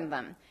govern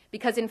them.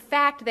 Because in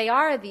fact, they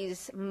are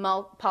these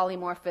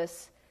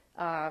polymorphous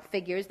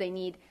figures. They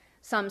need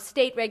some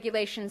state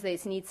regulations, they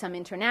need some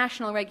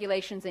international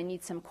regulations, they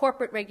need some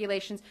corporate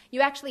regulations.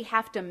 You actually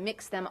have to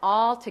mix them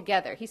all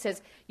together. He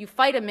says you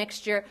fight a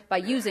mixture by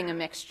using a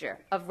mixture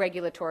of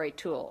regulatory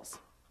tools.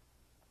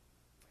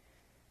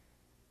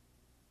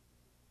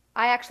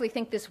 I actually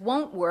think this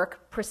won't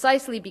work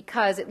precisely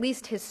because, at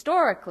least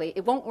historically,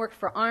 it won't work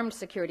for armed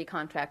security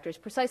contractors,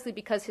 precisely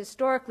because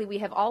historically we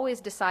have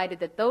always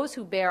decided that those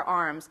who bear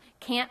arms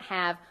can't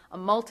have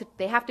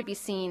they have to be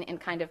seen in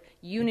kind of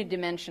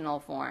unidimensional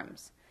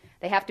forms.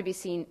 They have to be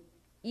seen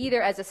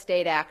either as a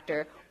state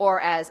actor or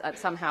as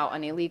somehow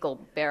an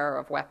illegal bearer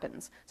of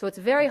weapons. So it's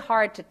very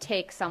hard to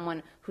take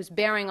someone who's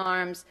bearing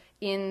arms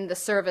in the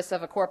service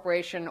of a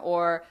corporation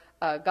or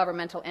a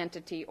governmental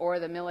entity or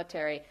the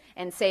military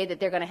and say that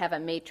they're going to have a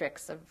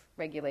matrix of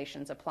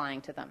regulations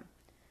applying to them.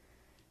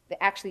 There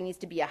actually needs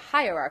to be a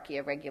hierarchy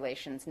of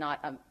regulations, not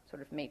a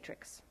sort of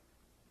matrix.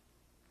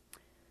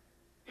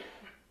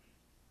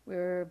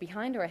 We're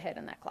behind or ahead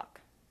on that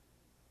clock?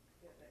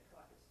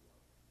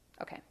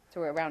 Okay, so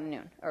we're around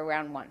noon, or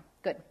around 1.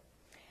 Good.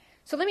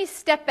 So let me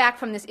step back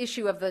from this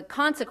issue of the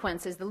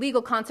consequences, the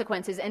legal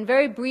consequences, and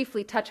very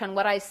briefly touch on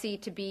what I see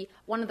to be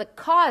one of the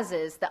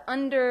causes, the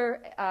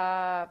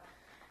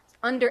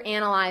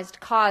underanalyzed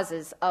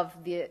causes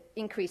of the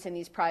increase in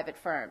these private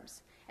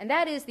firms. And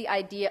that is the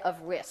idea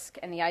of risk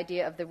and the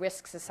idea of the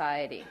risk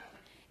society.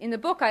 In the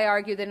book, I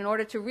argue that in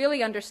order to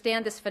really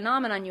understand this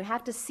phenomenon, you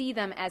have to see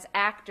them as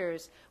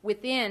actors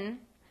within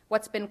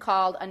what's been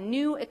called a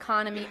new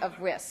economy of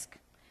risk.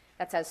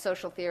 That's as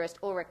social theorist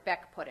Ulrich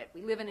Beck put it.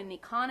 We live in an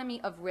economy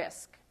of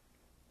risk.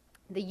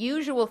 The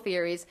usual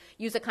theories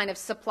use a kind of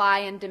supply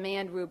and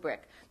demand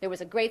rubric. There was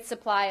a great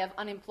supply of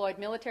unemployed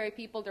military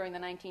people during the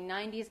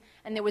 1990s,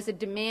 and there was a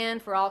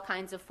demand for all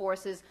kinds of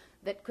forces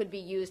that could be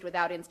used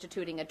without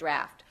instituting a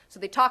draft. So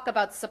they talk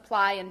about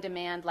supply and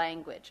demand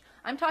language.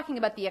 I'm talking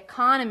about the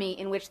economy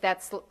in which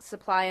that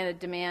supply and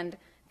demand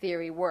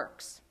theory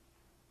works.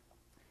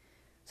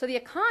 So the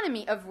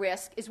economy of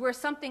risk is where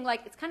something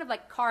like, it's kind of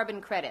like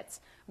carbon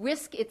credits.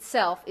 Risk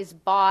itself is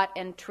bought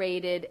and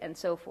traded and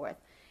so forth.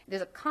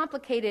 There's a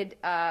complicated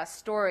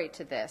story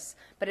to this,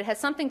 but it has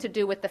something to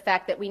do with the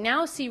fact that we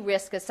now see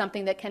risk as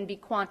something that can be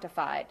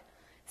quantified,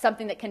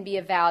 something that can be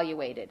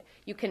evaluated.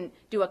 You can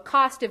do a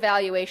cost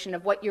evaluation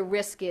of what your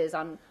risk is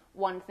on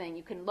one thing.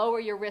 You can lower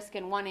your risk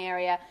in one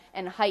area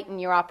and heighten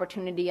your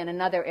opportunity in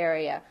another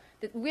area.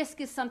 That risk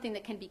is something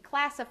that can be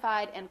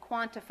classified and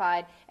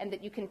quantified, and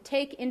that you can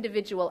take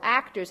individual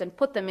actors and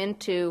put them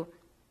into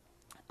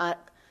a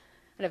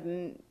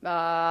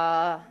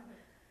kind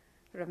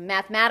of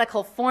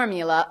mathematical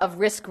formula of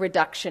risk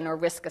reduction or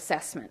risk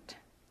assessment.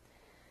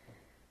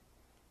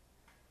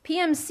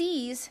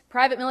 PMCs,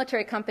 private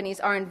military companies,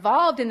 are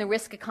involved in the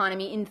risk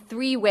economy in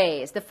 3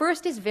 ways. The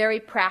first is very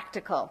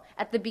practical.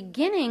 At the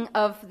beginning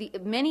of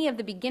many of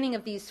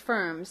these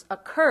firms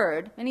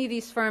many of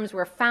these firms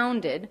were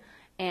founded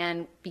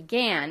and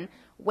began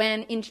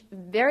when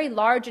very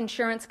large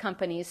insurance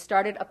companies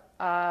started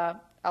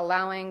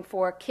allowing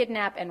for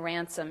kidnap and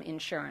ransom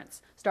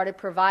insurance, started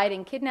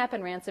providing kidnap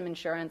and ransom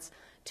insurance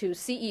to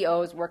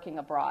CEOs working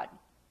abroad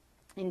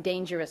in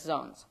dangerous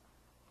zones.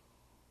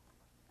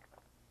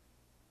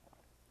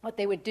 What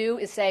they would do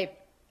is say,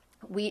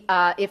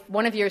 if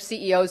one of your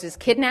CEOs is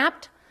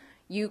kidnapped,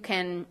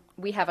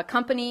 we have a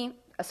company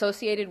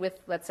associated with,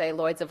 let's say,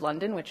 Lloyd's of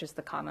London, which is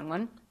the common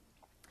one,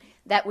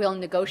 that will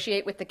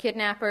negotiate with the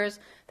kidnappers,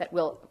 that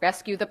will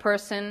rescue the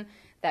person,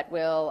 that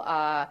will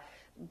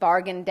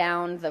bargain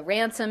down the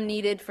ransom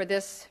needed for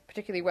this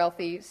particularly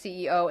wealthy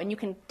CEO, and you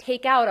can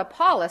take out a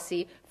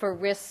policy for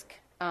risk,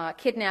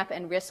 kidnap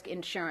and risk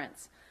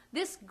insurance.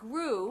 This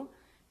grew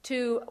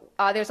to,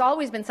 there's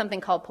always been something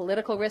called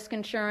political risk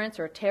insurance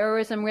or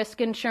terrorism risk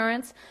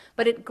insurance,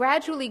 but it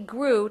gradually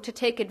grew to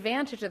take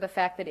advantage of the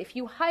fact that if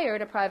you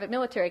hired a private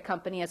military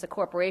company as a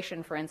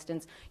corporation, for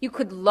instance, you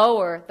could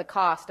lower the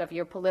cost of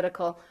your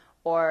political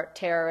or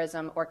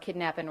terrorism or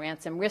kidnap and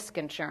ransom risk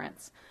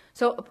insurance.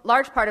 So a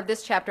large part of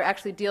this chapter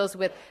actually deals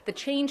with the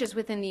changes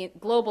within the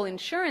global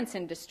insurance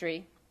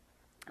industry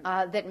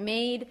that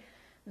made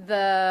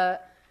the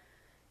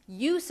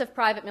use of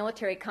private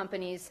military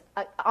companies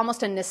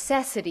almost a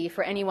necessity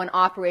for anyone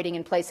operating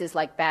in places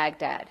like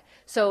Baghdad.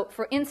 So,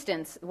 for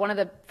instance, one of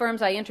the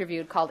firms I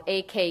interviewed called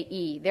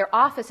AKE, their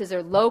offices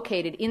are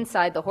located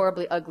inside the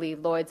horribly ugly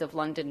Lloyd's of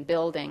London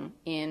building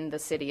in the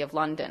City of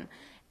London.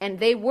 And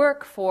they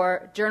work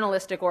for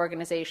journalistic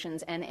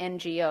organizations and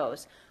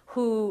NGOs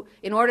who,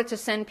 in order to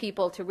send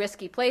people to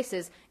risky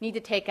places, need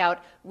to take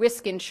out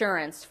risk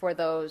insurance for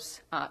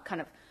those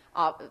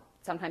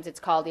sometimes it's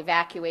called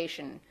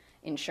evacuation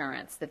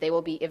insurance, that they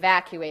will be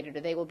evacuated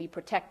or they will be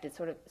protected,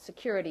 sort of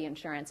security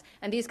insurance.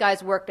 And these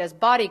guys worked as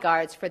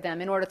bodyguards for them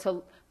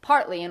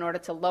partly in order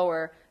to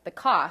lower the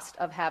cost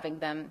of having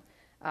them,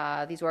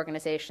 these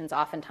organizations,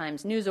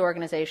 oftentimes news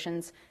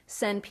organizations,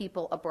 send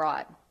people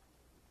abroad.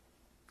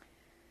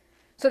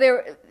 So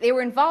they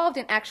were involved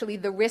in actually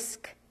the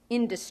risk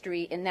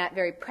industry in that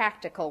very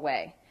practical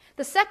way.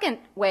 The second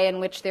way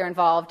in which they're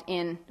involved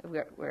in,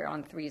 we're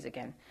on 3s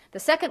again, the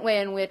second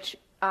way in which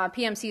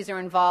PMCs are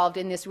involved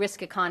in this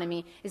risk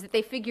economy is that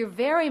they figure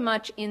very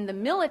much in the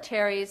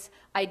military's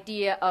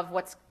idea of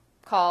what's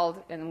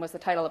called, and was the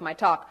title of my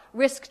talk,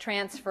 risk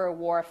transfer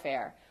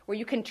warfare, where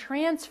you can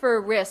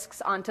transfer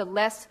risks onto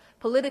less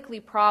politically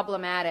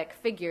problematic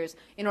figures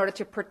in order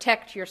to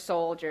protect your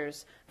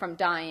soldiers from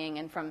dying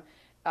and from,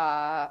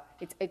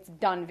 it's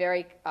done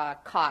very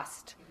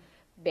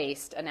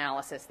cost-based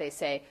analysis. They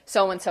say,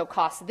 so-and-so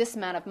costs this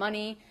amount of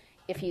money.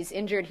 If he's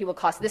injured, he will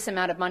cost this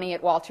amount of money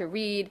at Walter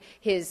Reed.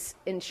 His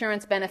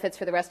insurance benefits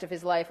for the rest of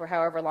his life, or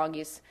however long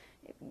he's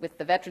with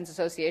the Veterans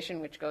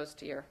Association, which goes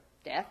to your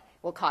death,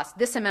 will cost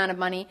this amount of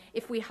money.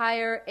 If we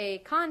hire a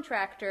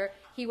contractor,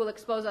 he will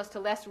expose us to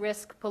less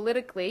risk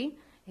politically.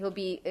 He'll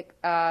be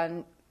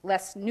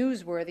less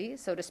newsworthy,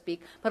 so to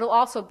speak, but he'll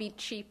also be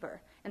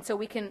cheaper. And so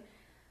we can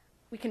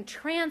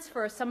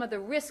transfer some of the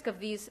risk of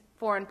these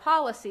foreign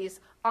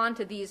policies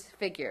onto these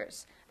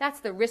figures. That's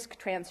the risk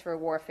transfer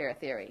warfare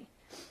theory.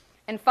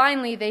 And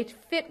finally, they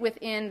fit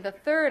within the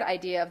third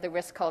idea of the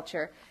risk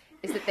culture,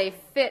 is that they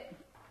fit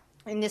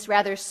in this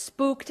rather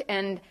spooked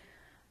and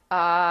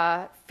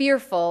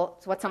fearful,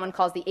 it's what someone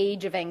calls the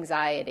age of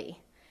anxiety,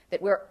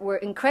 that we're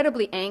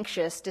incredibly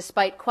anxious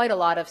despite quite a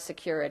lot of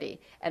security,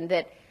 and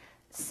that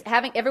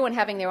everyone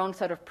having their own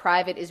sort of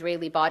private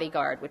Israeli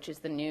bodyguard, which is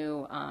the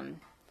new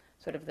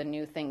sort of the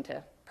new thing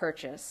to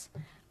purchase,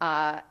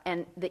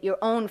 and that your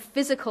own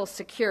physical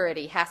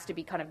security has to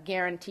be kind of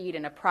guaranteed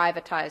in a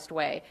privatized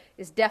way,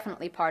 is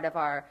definitely part of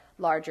our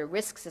larger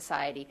risk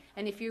society.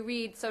 And if you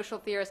read social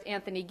theorist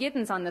Anthony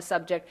Giddens on the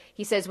subject,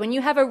 he says when you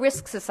have a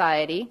risk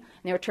society,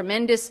 and there are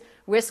tremendous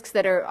risks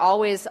that are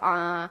always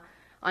on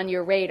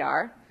your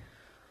radar,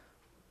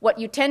 what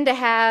you tend to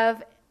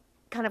have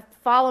kind of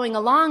following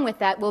along with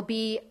that will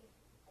be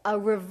a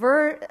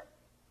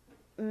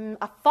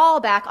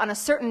fallback on a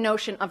certain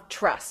notion of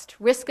trust.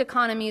 Risk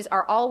economies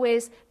are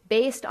always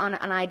based on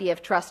an idea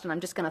of trust, and I'm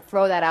just going to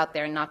throw that out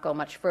there and not go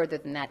much further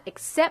than that,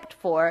 except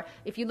for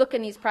if you look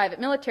in these private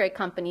military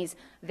companies,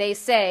 they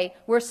say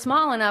we're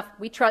small enough,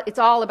 it's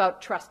all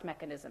about trust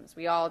mechanisms.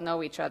 We all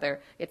know each other.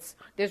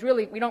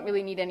 We don't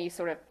really need any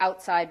sort of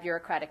outside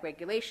bureaucratic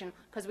regulation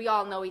because we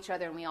all know each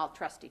other and we all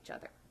trust each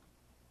other.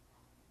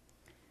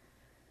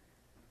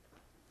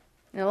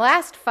 In the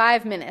last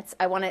 5 minutes,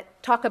 I want to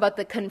talk about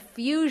the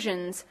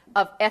confusions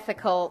of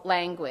ethical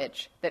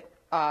language that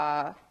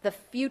the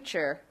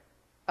future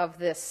of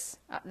this,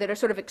 that are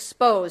sort of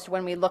exposed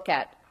when we look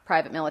at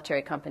private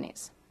military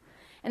companies.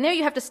 And there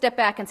you have to step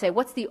back and say,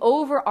 what's the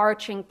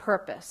overarching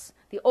purpose,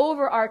 the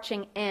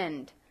overarching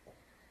end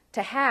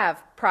to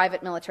have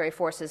private military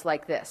forces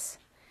like this?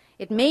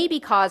 It may be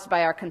caused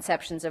by our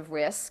conceptions of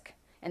risk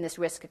and this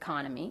risk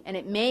economy, and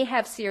it may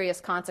have serious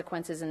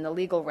consequences in the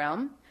legal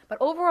realm. But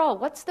overall,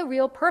 what's the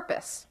real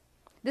purpose?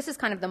 This is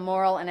kind of the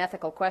moral and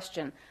ethical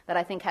question that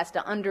I think has to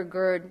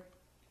undergird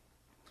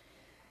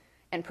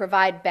and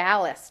provide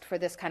ballast for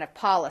this kind of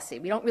policy.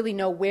 We don't really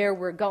know where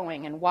we're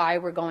going and why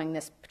we're going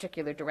this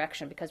particular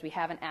direction because we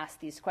haven't asked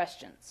these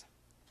questions.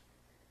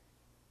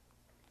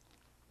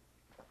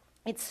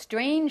 It's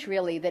strange,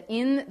 really, that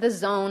in the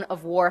zone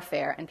of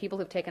warfare, and people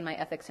who've taken my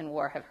ethics in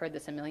war have heard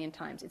this a million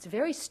times, it's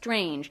very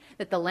strange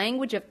that the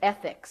language of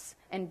ethics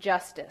and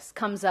justice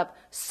comes up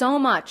so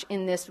much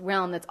in this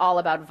realm that's all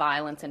about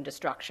violence and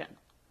destruction.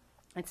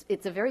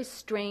 It's a very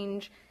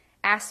strange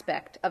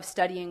aspect of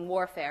studying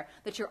warfare,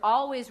 that you're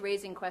always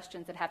raising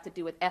questions that have to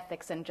do with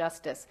ethics and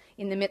justice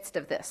in the midst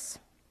of this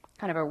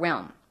kind of a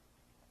realm.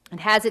 It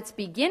has its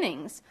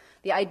beginnings,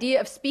 the idea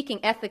of speaking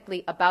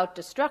ethically about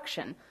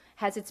destruction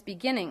has its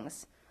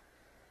beginnings,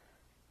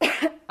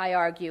 I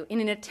argue,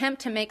 in an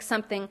attempt to make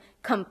something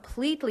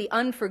completely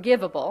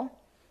unforgivable,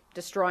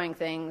 destroying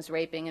things,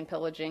 raping and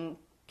pillaging,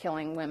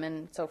 killing women,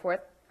 and so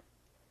forth,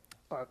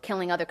 or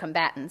killing other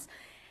combatants,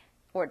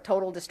 or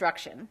total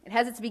destruction. It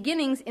has its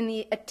beginnings in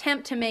the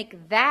attempt to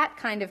make that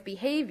kind of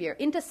behavior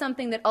into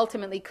something that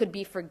ultimately could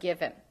be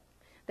forgiven.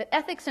 That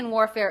ethics in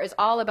warfare is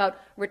all about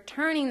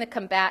returning the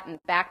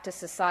combatant back to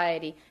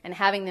society and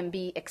having them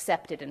be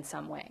accepted in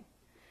some way.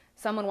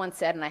 Someone once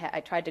said, and I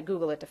tried to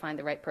Google it to find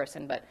the right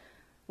person, but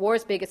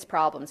war's biggest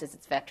problems is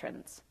its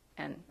veterans.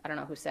 And I don't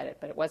know who said it,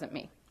 but it wasn't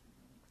me.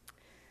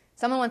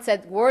 Someone once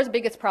said, war's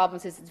biggest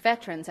problems is its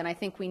veterans, and I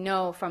think we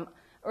know from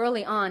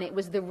early on it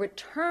was the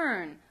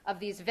return of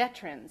these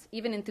veterans.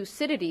 Even in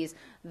Thucydides,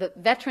 the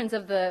veterans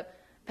of the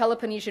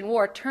Peloponnesian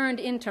War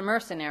turned into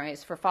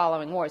mercenaries for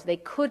following wars. They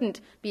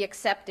couldn't be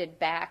accepted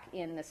back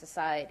in the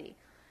society.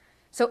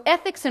 So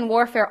ethics in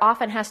warfare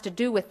often has to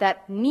do with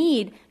that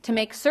need to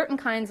make certain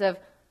kinds of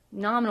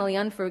nominally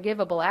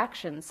unforgivable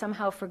actions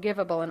somehow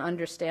forgivable and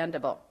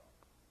understandable.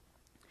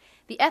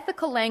 The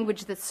ethical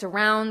language that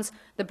surrounds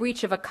the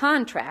breach of a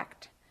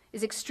contract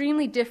is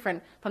extremely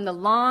different from the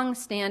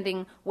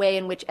long-standing way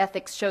in which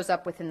ethics shows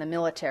up within the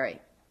military.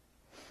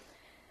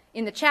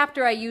 In the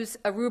chapter, I use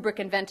a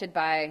rubric invented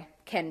by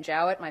Ken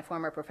Jowett, my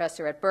former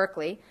professor at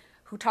Berkeley,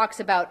 who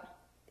talks about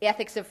the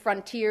ethics of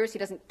frontiers. He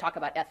doesn't talk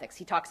about ethics.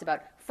 He talks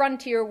about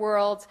frontier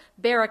worlds,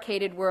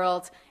 barricaded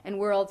worlds, and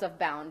worlds of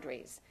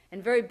boundaries.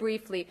 And very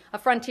briefly, a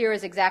frontier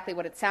is exactly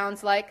what it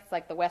sounds like. It's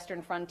like the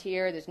Western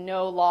frontier. There's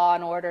no law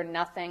and order,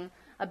 nothing.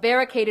 A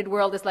barricaded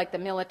world is like the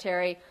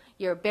military.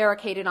 You're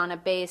barricaded on a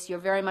base. You're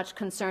very much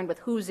concerned with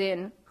who's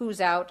in, who's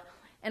out.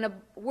 And a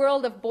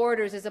world of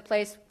borders is a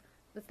place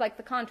that's like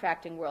the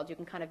contracting world. You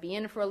can kind of be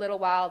in for a little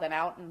while, then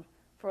out and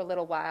for a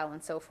little while,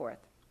 and so forth.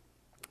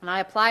 And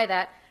I apply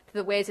that to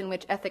the ways in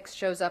which ethics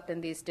shows up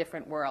in these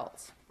different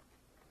worlds.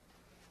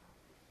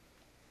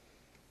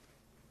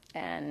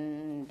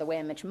 And the way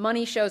in which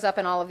money shows up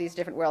in all of these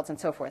different worlds and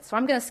so forth. So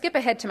I'm going to skip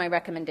ahead to my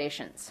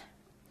recommendations.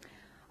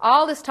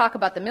 All this talk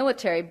about the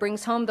military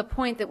brings home the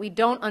point that we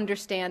don't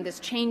understand this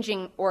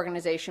changing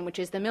organization, which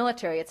is the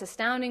military. It's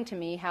astounding to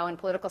me how in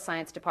political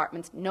science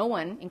departments, no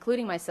one,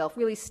 including myself,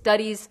 really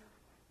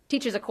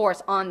teaches a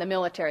course on the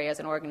military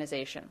as an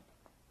organization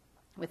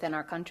within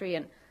our country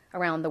and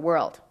around the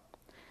world.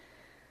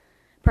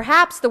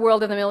 Perhaps the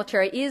world of the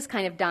military is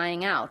kind of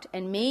dying out,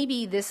 and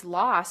maybe this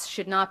loss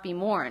should not be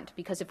mourned,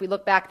 because if we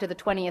look back to the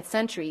 20th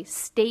century,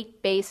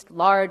 state-based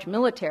large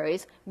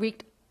militaries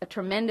wreaked a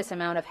tremendous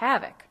amount of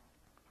havoc.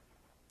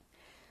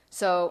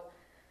 So,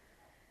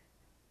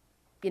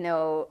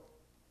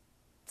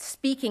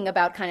 speaking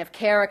about kind of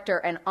character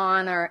and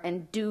honor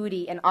and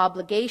duty and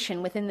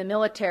obligation within the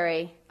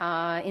military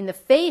in the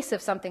face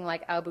of something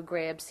like Abu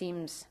Ghraib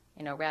seems,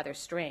 rather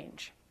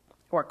strange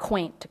or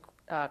quaint, to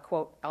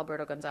quote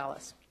Alberto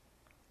Gonzalez.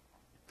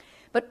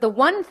 But the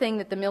one thing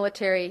that the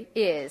military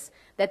is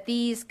that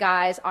these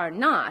guys are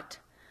not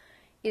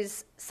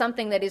is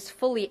something that is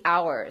fully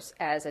ours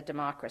as a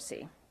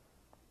democracy.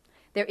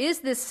 There is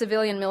this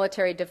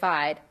civilian-military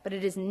divide, but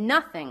it is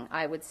nothing,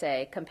 I would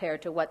say,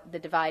 compared to what the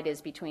divide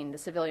is between the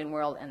civilian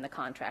world and the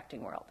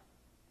contracting world.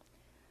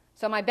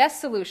 So my best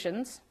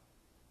solutions,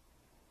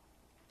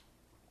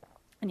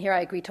 and here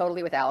I agree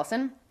totally with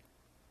Allison,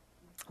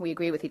 we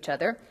agree with each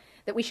other,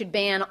 that we should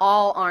ban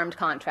all armed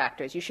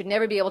contractors. You should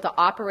never be able to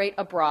operate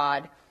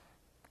abroad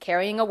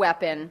carrying a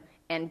weapon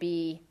and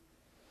be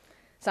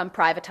some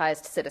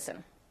privatized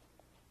citizen.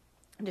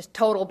 Just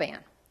total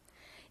ban.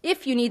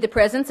 If you need the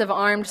presence of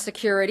armed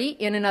security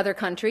in another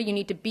country, you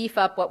need to beef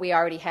up what we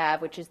already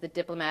have, which is the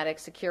diplomatic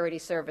security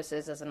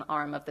services as an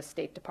arm of the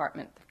State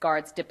Department that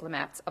guards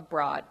diplomats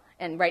abroad.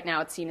 And right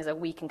now it's seen as a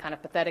weak and kind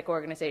of pathetic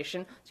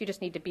organization, so you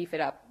just need to beef it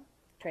up,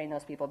 train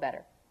those people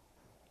better.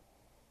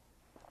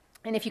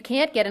 And if you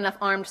can't get enough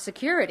armed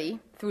security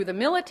through the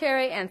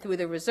military and through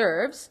the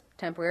reserves,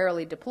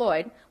 temporarily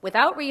deployed,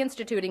 without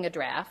reinstituting a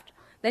draft,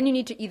 then you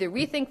need to either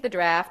rethink the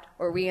draft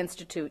or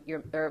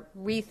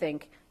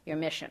rethink your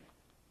mission.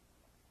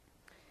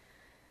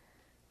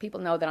 People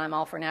know that I'm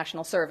all for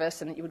national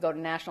service, and that you would go to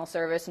national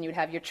service and you'd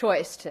have your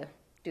choice to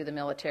do the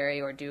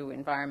military or do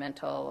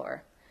environmental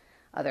or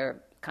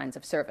other kinds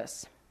of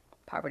service,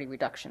 poverty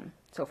reduction,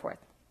 so forth.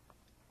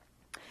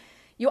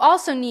 You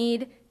also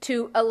need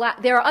to allow,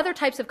 there are other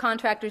types of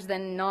contractors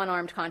than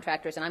non-armed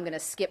contractors, and I'm going to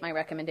skip my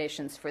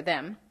recommendations for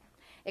them,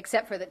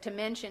 except for to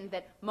mention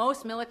that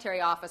most military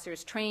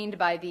officers trained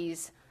by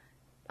these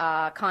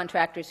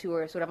contractors who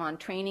are sort of on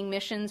training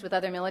missions with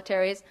other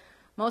militaries,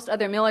 most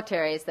other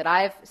militaries that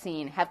I've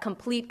seen have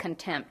complete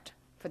contempt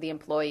for the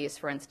employees,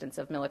 for instance,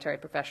 of military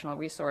professional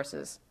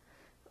resources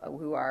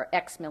who are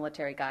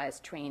ex-military guys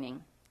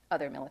training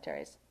other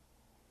militaries.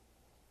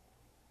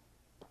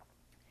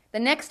 The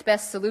next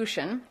best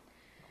solution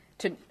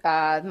to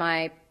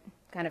my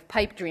kind of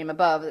pipe dream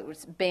above, that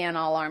was ban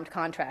all armed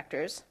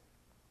contractors.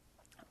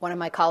 One of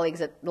my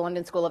colleagues at the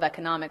London School of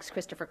Economics,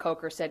 Christopher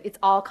Coker, said, it's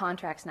all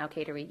contracts now,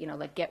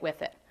 Kateri, get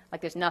with it. Like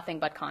there's nothing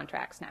but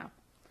contracts now.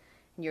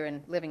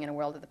 You're living in a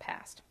world of the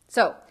past.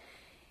 So,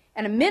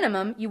 at a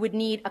minimum, you would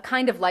need a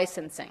kind of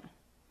licensing,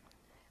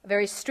 a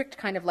very strict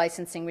kind of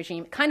licensing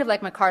regime, kind of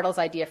like McCardle's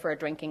idea for a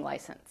drinking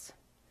license.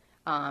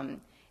 And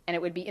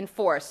it would be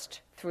enforced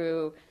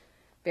through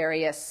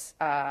various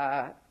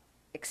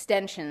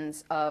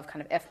extensions of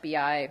kind of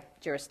FBI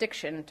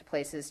jurisdiction to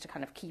places to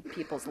kind of keep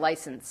people's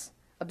license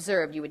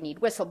observed. You would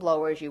need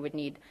whistleblowers, you would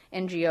need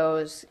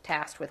NGOs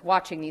tasked with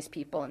watching these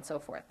people, and so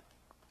forth.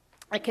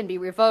 It can be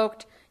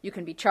revoked. You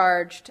can be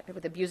charged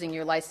with abusing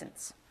your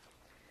license.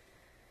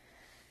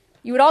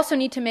 You would also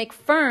need to make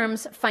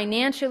firms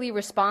financially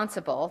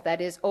responsible, that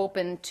is,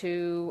 open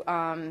to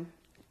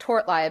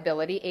tort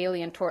liability,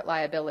 alien tort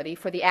liability,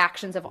 for the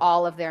actions of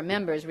all of their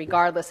members,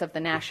 regardless of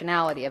the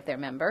nationality of their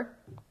member.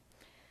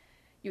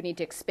 You need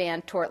to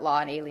expand tort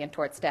law and alien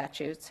tort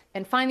statutes.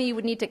 And finally, you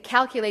would need to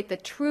calculate the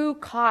true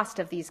cost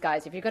of these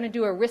guys. If you're going to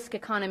do a risk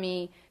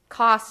economy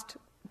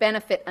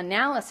cost-benefit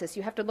analysis,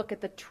 you have to look at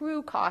the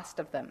true cost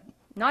of them.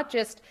 Not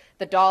just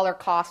the dollar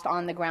cost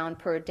on the ground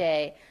per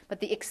day, but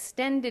the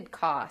extended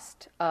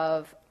cost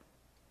of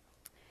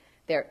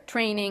their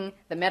training,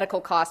 the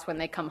medical costs when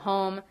they come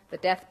home, the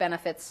death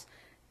benefits,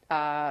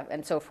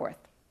 and so forth.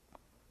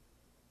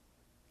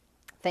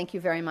 Thank you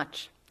very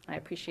much. I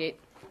appreciate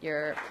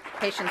your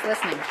patience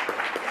listening. We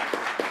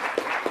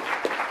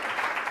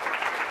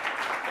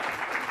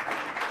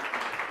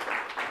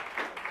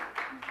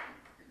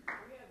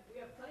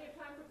have plenty of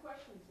time for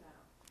questions now.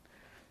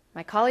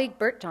 My colleague,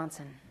 Bert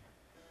Johnson.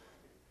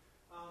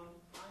 I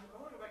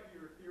want to go back to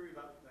your theory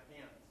about the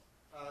hands.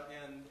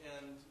 And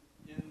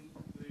in the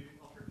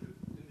alternative,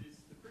 in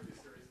the previous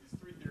series, these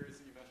three theories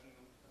that you mentioned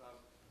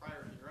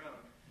prior to your own,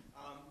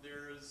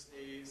 there's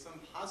some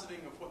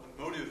positing of what the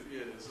motive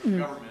is of the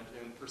government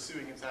in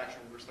pursuing its action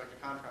with respect to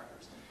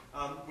contractors.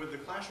 With the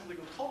clash of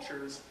legal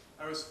cultures,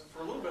 I was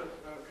for a little bit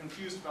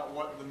confused about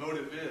what the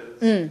motive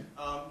is,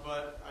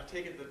 but I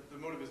take it that the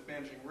motive is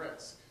managing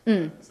risk.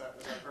 Is that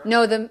correct?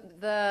 No,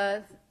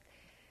 the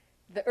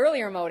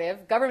earlier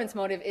motive, government's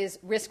motive, is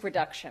risk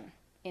reduction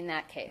in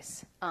that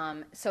case.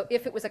 So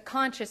if it was a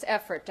conscious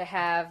effort to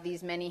have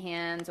these many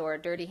hands or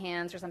dirty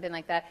hands or something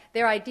like that,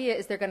 their idea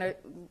is they're going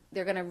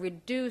to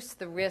reduce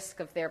the risk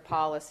of their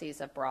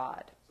policies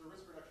abroad. So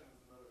risk reduction is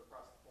the motive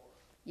across the board.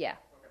 Yeah.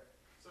 Okay.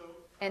 So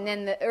And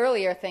then the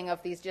earlier thing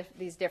of these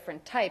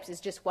different types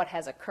is just what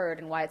has occurred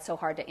and why it's so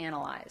hard to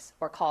analyze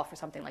or call for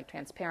something like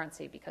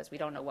transparency because we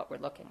don't know what we're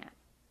looking at.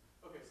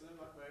 Okay, so then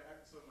my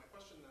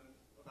question then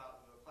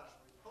about the clash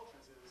of legal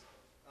cultures is,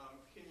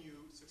 can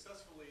you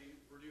successfully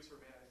reduce or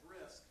manage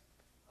risk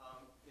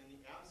in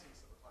the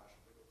absence of a clash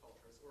of legal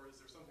cultures, or is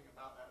there something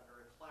about that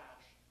very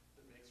clash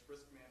that makes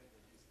risk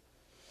management easier?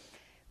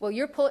 Well,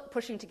 you're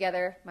pushing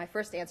together, my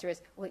first answer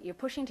is, well, you're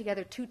pushing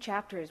together two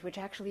chapters which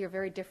actually are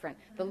very different.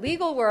 The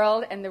legal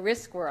world and the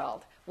risk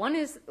world. One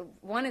is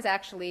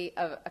actually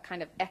a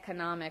kind of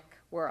economic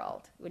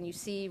world. When you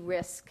see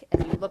risk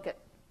and you look at,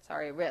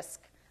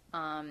 risk,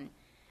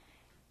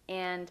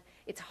 and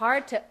it's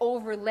hard to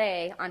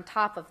overlay on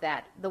top of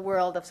that the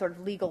world of sort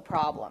of legal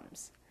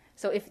problems.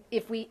 So if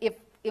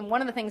in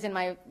one of the things in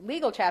my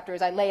legal chapter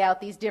is I lay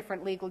out these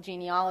different legal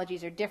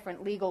genealogies or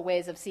different legal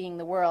ways of seeing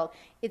the world,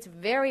 it's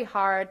very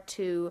hard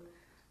to,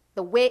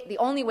 the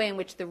only way in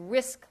which the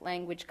risk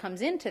language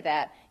comes into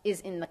that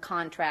is in the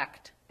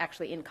contract,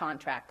 actually in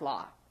contract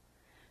law.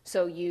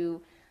 So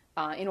you,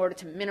 in order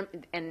to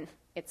and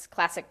it's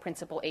classic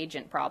principal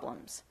agent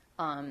problems,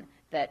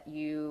 that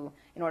you,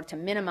 in order to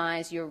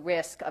minimize your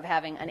risk of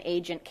having an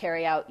agent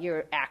carry out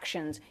your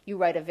actions, you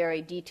write a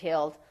very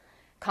detailed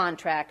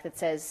contract that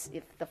says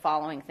if the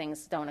following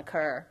things don't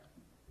occur,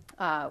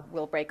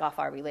 we'll break off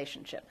our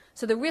relationship.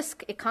 So the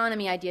risk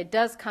economy idea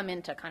does come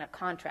into kind of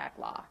contract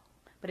law,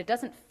 but it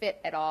doesn't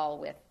fit at all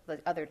with the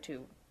other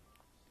two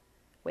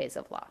ways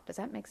of law. Does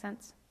that make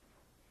sense?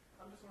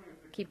 I'm just wondering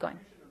if the Keep going.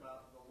 confusion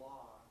about the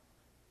law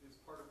is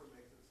part of what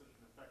makes it such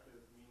an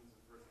effective means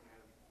of risk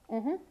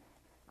management.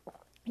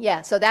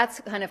 Yeah, so that's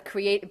kind of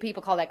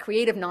people call that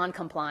creative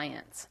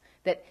noncompliance.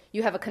 That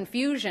you have a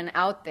confusion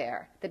out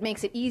there that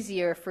makes it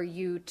easier for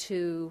you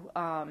to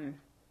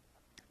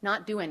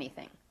not do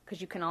anything,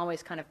 because you can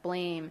always kind of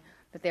blame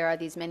that there are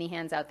these many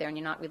hands out there and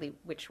you're not really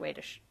which way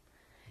to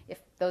if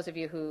those of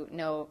you who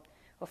know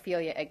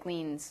Ophelia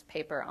Eglin's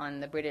paper on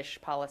the British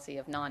policy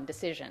of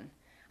non-decision,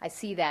 I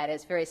see that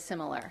as very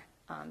similar,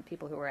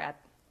 people who were at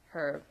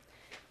her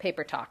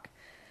paper talk.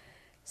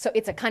 So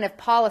it's a kind of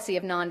policy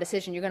of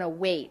non-decision. You're going to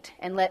wait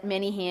and let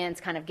many hands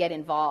kind of get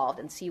involved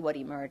and see what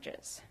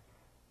emerges.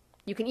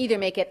 You can either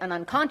make it an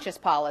unconscious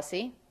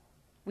policy,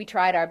 we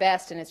tried our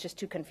best and it's just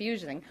too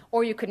confusing,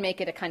 or you could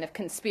make it a kind of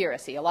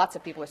conspiracy. Lots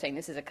of people are saying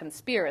this is a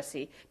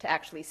conspiracy to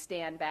actually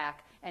stand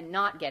back and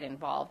not get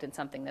involved in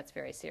something that's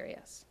very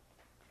serious.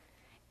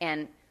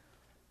 And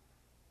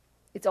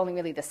it's only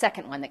really the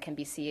second one that can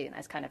be seen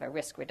as kind of a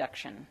risk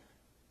reduction.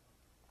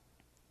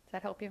 Does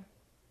that help you?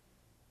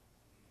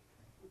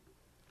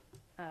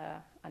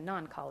 A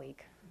non-colleague.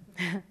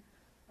 I'm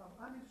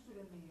interested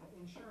in the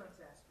insurance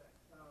aspect,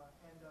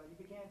 and you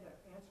began to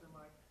answer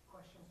my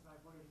questions, and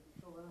I've wanted to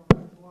fill in a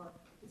little bit more.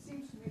 It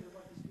seems to me that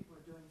what these people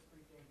are doing is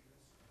pretty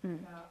dangerous.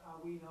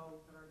 We know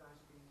that our guys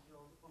are being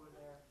killed over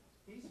there.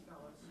 These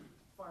fellas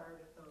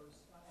fired at those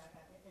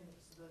in the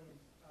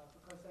civilians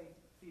because they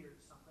feared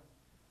something.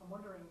 I'm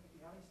wondering if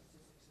you have any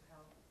statistics of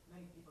how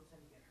many people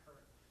tend to get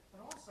hurt,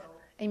 and also.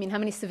 You mean how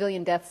many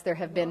civilian deaths there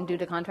have been due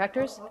to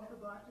contractors? Of the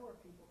Black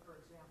Door people, for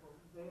example,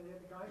 they're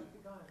the guys with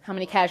the guns. How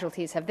many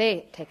casualties have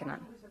they taken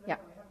on? Yeah.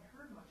 I haven't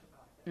heard much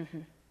about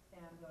that.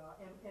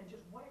 And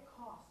just what it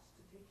costs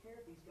to take care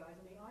of these guys,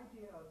 and the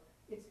idea of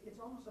it's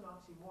almost an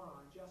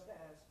oxymoron, just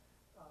as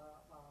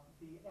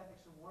the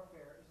ethics of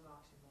warfare is an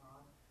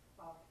oxymoron.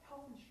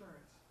 Health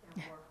insurance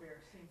in warfare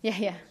seems to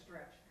be a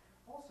stretch.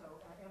 Also,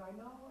 and I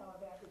know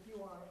that if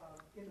you are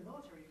in the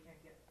military, you can't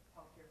get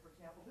health care, for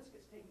example. This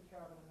gets taken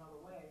care of in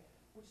another way,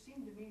 which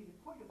seemed to me, the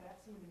point of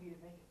that seemed to me to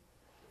make it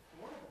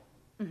affordable.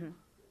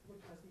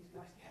 Because these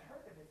guys get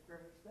hurt and it's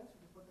very expensive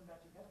to put them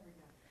back together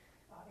again.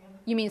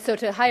 You mean so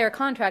to hire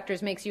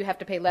contractors makes you have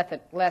to pay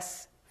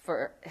less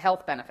for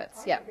health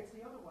benefits? I think it's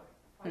the other way.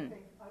 I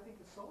think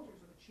the soldiers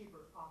are the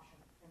cheaper option,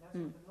 and that's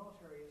what the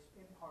military is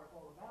in part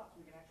all about.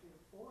 So we can actually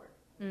afford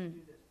to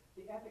do this.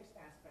 The ethics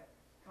aspect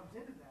comes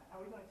into that.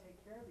 How are we going to take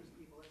care of these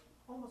people? It's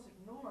almost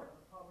ignored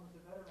the problems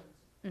of veterans,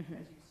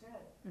 as you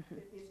said.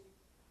 It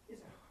is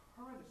a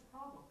horrendous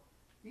problem.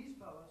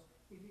 These fellows,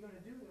 if you're going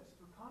to do this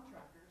through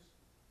contractors,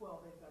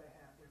 well, they've got to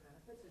have their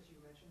benefits, as you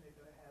mentioned. They've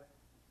got to have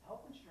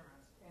health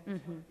insurance, and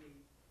it's going to be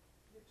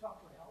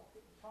talk to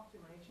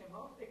an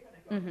HMO. They're going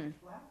to go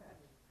laugh at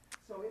you.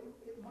 So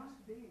it must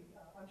be.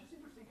 I'm just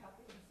interested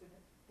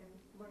in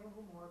learning a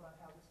little more about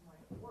how this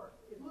might work.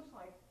 It looks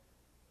like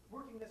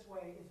working this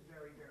way is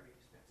very, very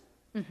expensive.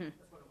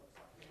 That's what it looks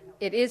like.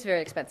 It is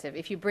very expensive.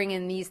 If you bring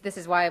in these, this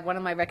is why one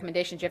of my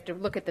recommendations, you have to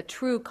look at the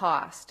true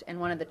cost, and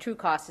one of the true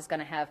costs is going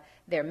to have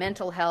their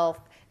mental health,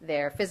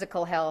 their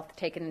physical health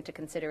taken into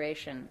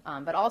consideration,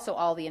 but also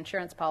all the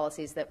insurance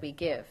policies that we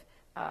give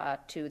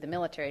to the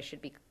military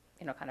should be,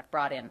 kind of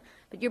brought in.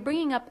 But you're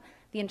bringing up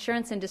the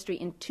insurance industry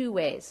in two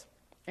ways.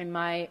 In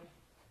my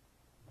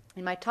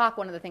talk,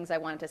 one of the things I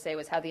wanted to say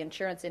was how the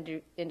insurance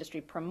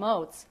industry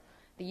promotes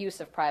the use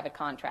of private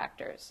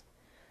contractors,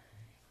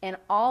 and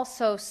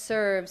also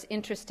serves,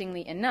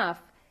 interestingly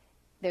enough,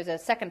 there's a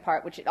second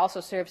part which it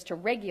also serves to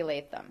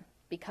regulate them,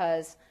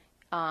 because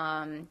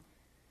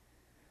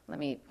let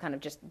me kind of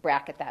just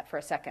bracket that for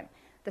a second.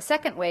 The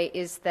second way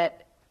is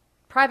that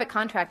private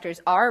contractors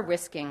are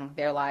risking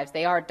their lives.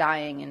 They are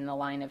dying in the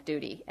line of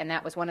duty. And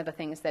that was one of the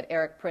things that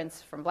Eric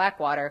Prince from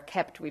Blackwater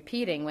kept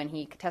repeating when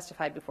he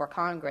testified before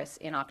Congress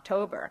in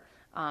October.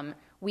 None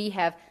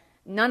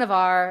of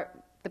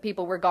the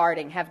people we're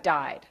guarding have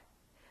died.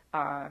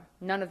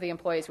 None of the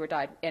employees were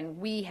died, and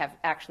we have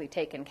actually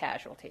taken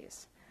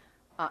casualties.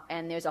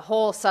 And there's a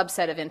whole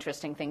subset of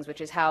interesting things,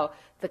 which is how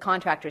the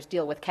contractors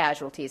deal with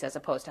casualties as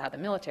opposed to how the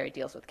military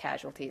deals with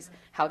casualties,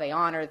 how they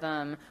honor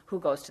them, who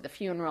goes to the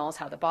funerals,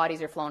 how the bodies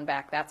are flown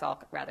back. That's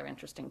all rather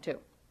interesting, too.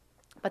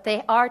 But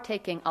they are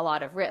taking a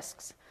lot of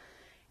risks.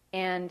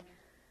 And,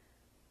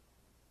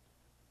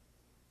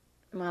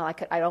 well,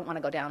 I don't want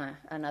to go down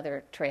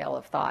another trail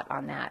of thought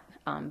on that.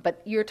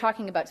 But you're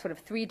talking about sort of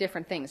three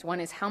different things.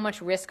 One is how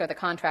much risk are the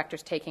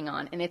contractors taking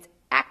on? And it's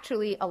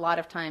actually a lot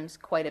of times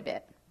quite a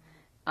bit.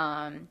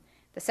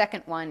 The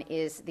second one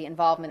is the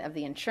involvement of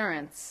the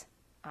insurance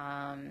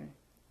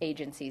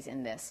agencies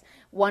in this.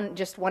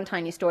 Just one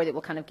tiny story that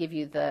will kind of give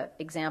you the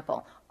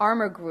example.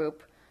 Armor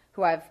Group,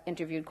 who I've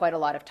interviewed quite a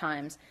lot of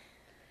times,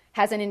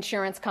 has an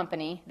insurance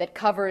company that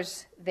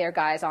covers their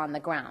guys on the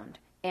ground.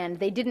 And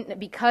they didn't,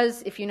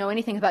 because if you know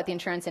anything about the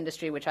insurance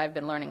industry, which I've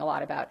been learning a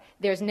lot about,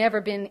 there's never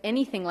been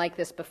anything like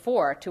this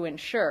before to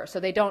insure. So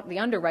the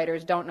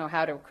underwriters don't know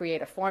how to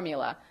create a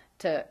formula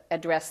to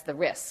address the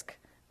risk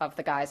of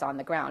the guys on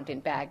the ground in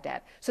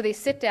Baghdad. So they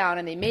sit down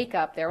and they make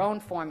up their own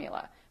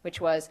formula,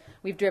 which was,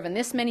 we've driven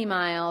this many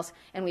miles,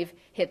 and we've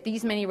hit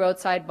these many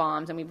roadside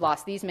bombs, and we've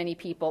lost these many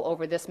people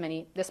over this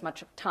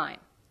much time.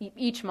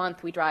 Each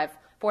month we drive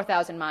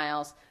 4,000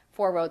 miles,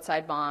 4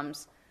 roadside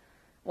bombs,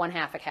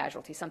 1/2 a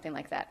casualty, something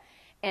like that.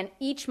 And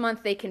each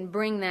month they can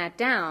bring that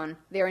down,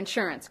 their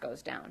insurance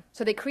goes down.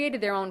 So they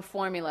created their own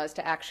formulas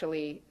to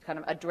actually kind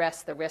of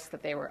address the risk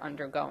that they were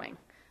undergoing.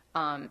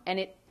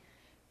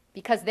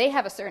 Because they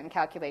have a certain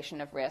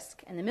calculation of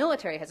risk, and the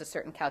military has a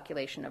certain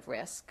calculation of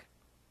risk,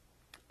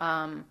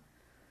 that's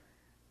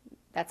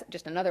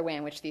just another way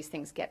in which these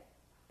things get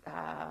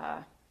kind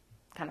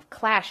of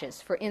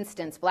clashes. For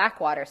instance,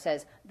 Blackwater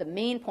says, the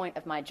main point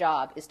of my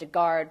job is to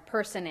guard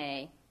person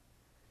A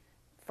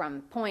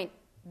from point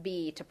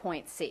B to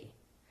point C.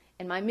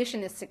 And my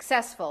mission is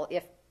successful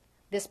if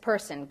this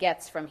person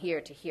gets from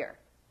here to here,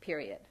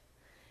 period.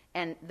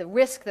 And the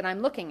risk that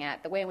I'm looking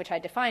at, the way in which I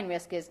define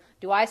risk is,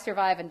 do I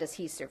survive and does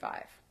he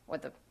survive? Or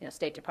the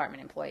State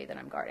Department employee that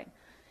I'm guarding.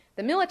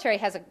 The military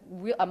has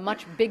a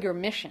much bigger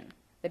mission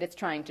that it's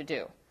trying to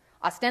do.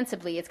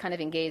 Ostensibly, it's kind of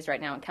engaged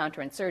right now in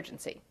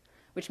counterinsurgency,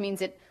 which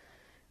means it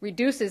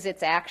reduces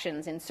its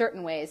actions in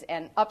certain ways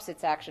and ups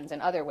its actions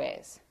in other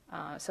ways.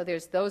 So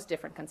there's those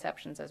different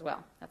conceptions as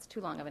well. That's too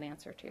long of an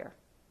answer to your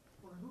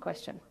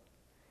question.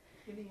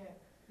 In the end,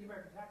 the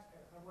American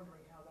taxpayer, I'm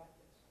wondering how that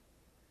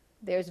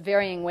gets. There's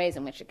varying ways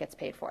in which it gets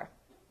paid for.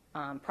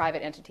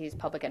 Private entities,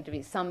 public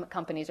entities. Some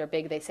companies are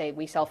big. They say,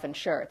 we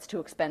self-insure. It's too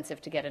expensive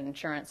to get an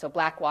insurance. So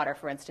Blackwater,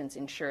 for instance,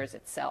 insures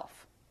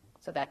itself.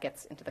 So that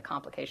gets into the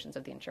complications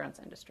of the insurance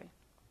industry.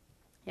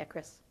 Yeah,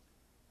 Chris?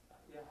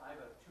 Yeah, I have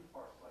a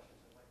two-part question.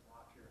 So like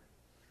rock your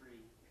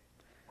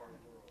three-part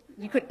world.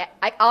 You could.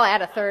 I'll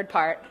add a third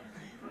part.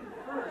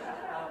 First,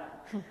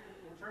 in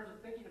terms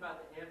of thinking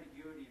about the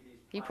ambiguity of these...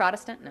 You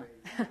Protestant? No.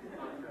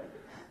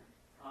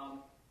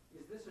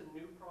 Is this a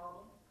new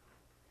problem?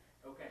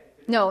 Okay.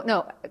 No,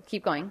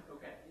 keep going.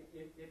 Okay.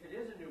 If it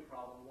is a new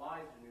problem, why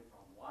is it a new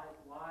problem?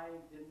 Why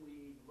didn't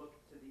we look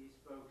to these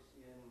folks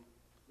in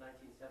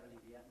 1970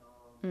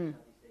 Vietnam,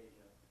 Southeast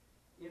Asia?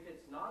 If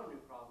it's not a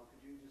new problem,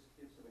 could you just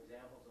give some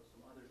examples of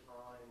some other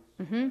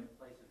times,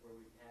 places where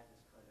we've had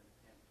this kind of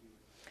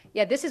ambiguity?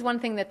 Yeah, this is one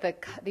thing that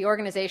the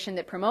organization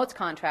that promotes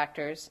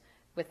contractors,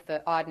 with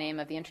the odd name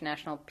of the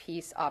International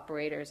Peace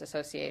Operators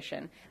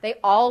Association, they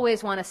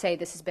always want to say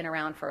this has been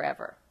around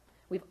forever.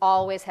 We've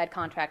always had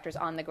contractors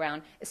on the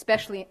ground,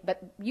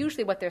 but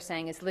usually what they're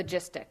saying is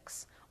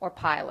logistics or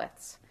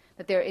pilots,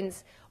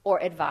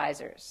 or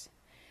advisors.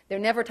 They're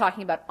never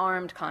talking about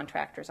armed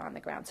contractors on the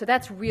ground. So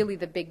that's really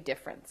the big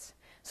difference.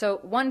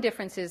 So one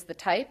difference is the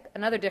type.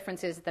 Another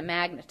difference is the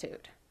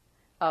magnitude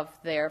of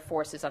their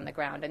forces on the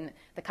ground. And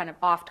the kind of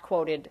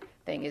oft-quoted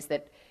thing is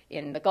that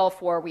in the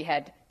Gulf War, we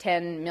had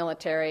 10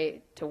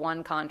 military to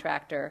 1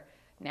 contractor.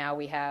 Now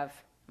we have,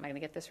 am I going to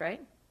get this right?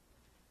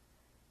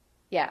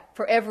 Yeah,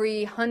 for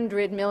every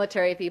 100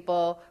 military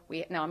people,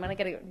 I'm going to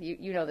get it,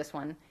 you know this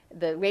one.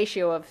 The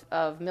ratio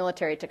of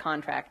military to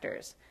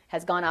contractors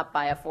has gone up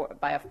by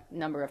a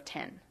number of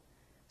 10.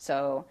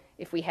 So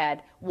if we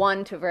had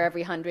 1 for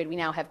every 100, we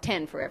now have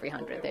 10 for every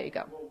 100. Okay. There you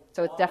go. Well,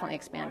 So it's definitely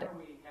expanded. Why are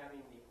we having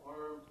the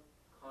armed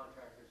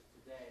contractors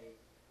today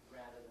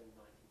rather than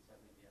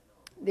 1970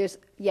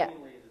 Vietnam?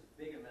 Seemingly it's as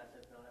big a mess,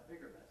 if not a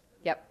bigger mess.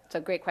 Yep, it's a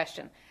great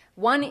question.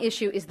 One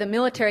issue is the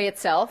military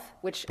itself,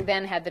 which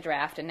then had the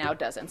draft and now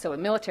doesn't. So the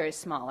military is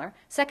smaller.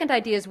 Second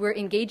idea is we're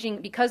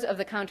engaging, because of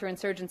the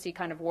counterinsurgency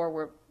kind of war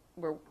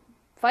we're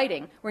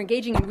fighting, we're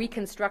engaging in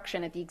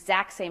reconstruction at the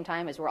exact same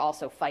time as we're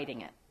also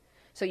fighting it.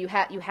 So you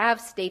have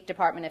State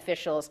Department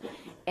officials,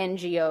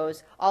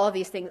 NGOs, all of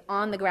these things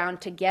on the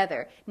ground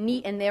together.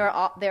 And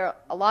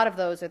a lot of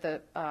those are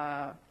the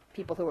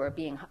people who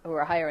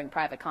are hiring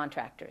private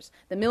contractors.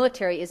 The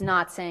military is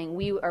not saying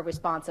we are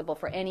responsible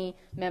for any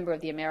member of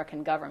the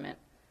American government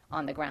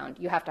on the ground.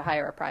 You have to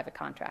hire a private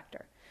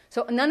contractor.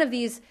 So none of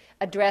these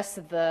address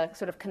the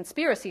sort of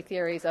conspiracy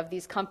theories of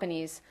these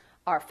companies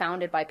are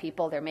founded by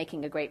people, they're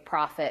making a great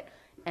profit,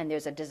 and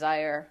there's a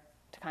desire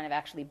to kind of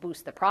actually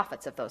boost the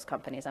profits of those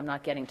companies. I'm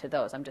not getting to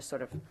those. I'm just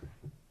sort of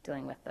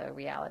dealing with the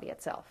reality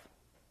itself.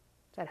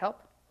 Does that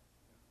help?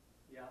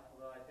 Yeah,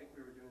 although I think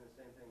we were doing the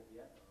same thing in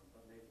Vietnam,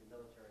 but maybe the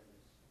military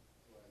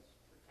was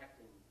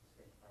protecting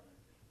State Department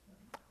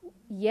officials.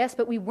 Yes,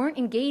 but we weren't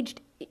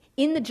engaged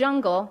in the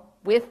jungle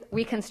with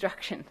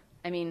Reconstruction.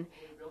 I mean,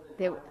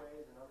 there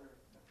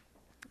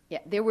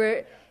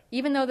were,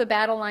 even though the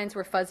battle lines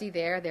were fuzzy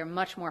there, they're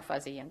much more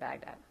fuzzy in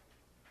Baghdad.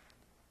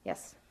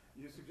 Yes?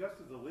 You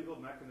suggested the legal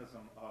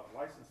mechanism of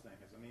licensing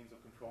as a means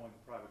of controlling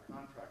private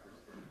contractors,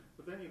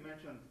 but then you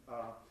mentioned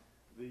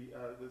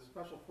the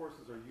special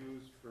forces are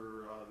used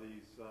for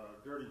these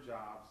dirty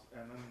jobs,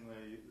 and then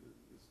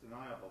it's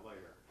deniable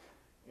later.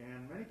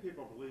 And many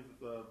people believe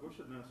that the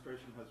Bush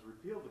administration has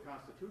repealed the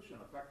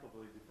Constitution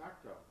effectively de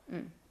facto.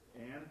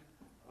 And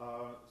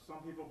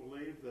some people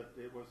believe that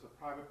it was a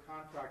private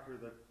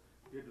contractor that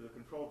did the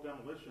controlled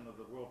demolition of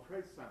the World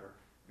Trade Center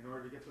in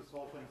order to get this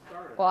whole thing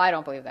started. Well, I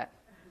don't believe that.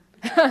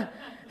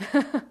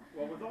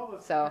 Well, with all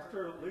this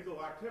extra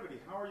legal activity,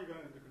 how are you going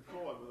to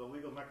control it with a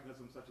legal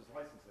mechanism such as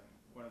licensing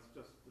when it's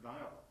just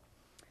deniable?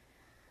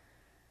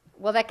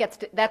 Well,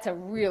 that's a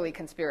really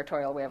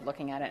conspiratorial way of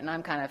looking at it,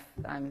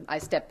 and I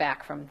step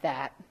back from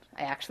that.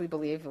 I actually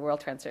believe the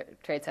World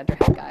Trade Center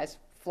had guys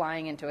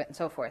flying into it and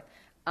so forth.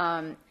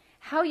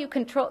 How you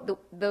control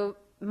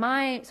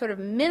my sort of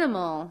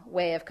minimal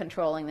way of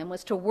controlling them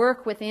was to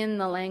work within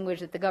the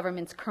language that the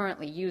government's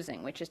currently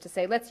using, which is to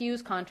say, let's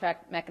use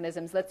contract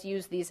mechanisms, let's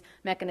use these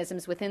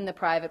mechanisms within the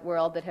private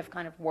world that have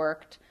kind of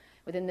worked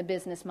within the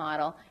business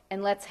model,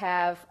 and let's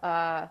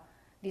have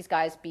these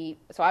guys be,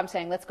 so I'm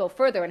saying let's go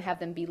further and have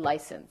them be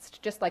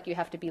licensed, just like you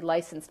have to be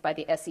licensed by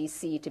the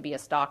SEC to be a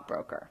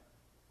stockbroker.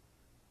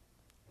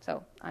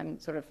 So I'm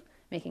sort of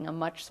making a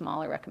much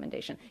smaller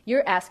recommendation.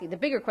 You're asking, the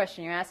bigger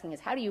question you're asking is,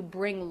 how do you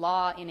bring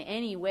law in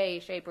any way,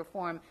 shape, or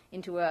form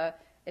into a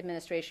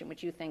administration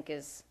which you think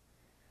is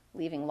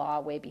leaving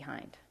law way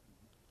behind?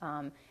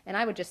 And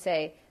I would just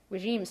say,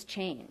 regimes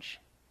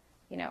change.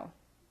 You know,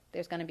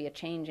 there's going to be a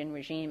change in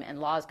regime, and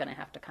law is going to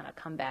have to kind of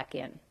come back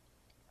in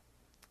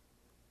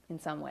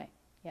some way.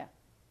 Yeah.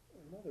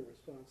 Another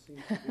response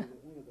seems to be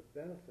that one of the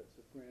benefits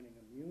of granting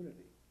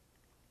immunity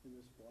in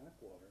this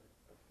Blackwater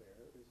affair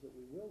is that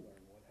we will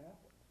learn what happened.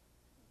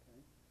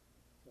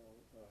 So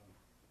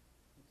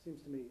it seems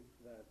to me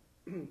that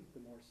the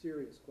more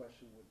serious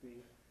question would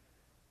be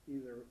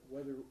either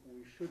whether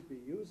we should be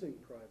using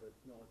private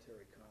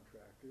military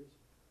contractors,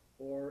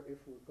 or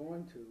if we're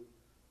going to,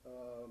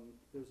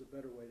 there's a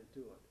better way to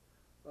do it.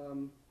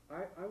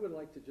 I would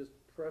like to just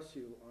press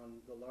you on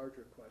the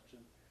larger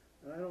question,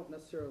 and I don't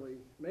necessarily,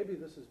 maybe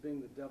this is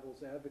being the devil's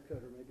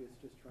advocate, or maybe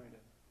it's just trying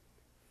to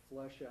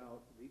flesh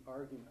out the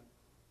argument.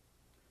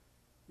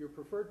 Your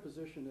preferred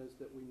position is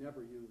that we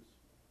never use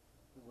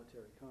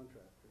military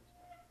contractors,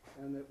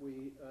 and that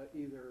we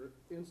either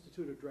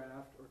institute a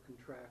draft or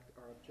contract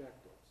our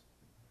objectives.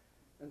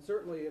 And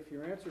certainly if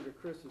your answer to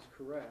Chris is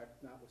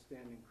correct,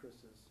 notwithstanding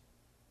Chris's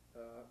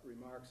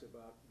remarks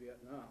about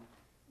Vietnam,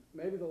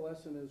 maybe the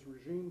lesson is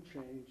regime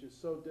change is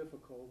so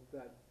difficult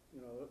that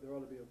there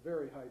ought to be a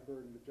very high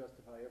burden to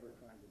justify ever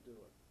trying to do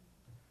it.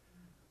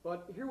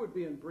 But here would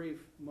be in brief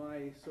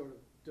my sort of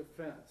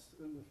defense.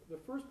 And the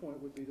first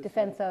point would be to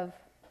defense of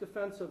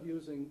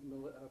using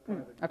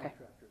private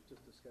contractors,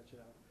 just to sketch it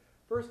out.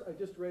 First, I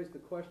just raised the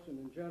question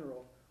in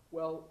general,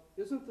 well,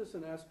 isn't this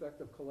an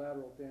aspect of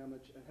collateral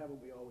damage, and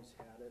haven't we always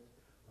had it?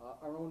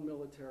 Our own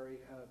military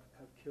have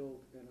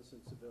killed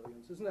innocent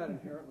civilians. Isn't that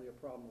inherently a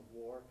problem of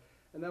war?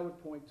 And that would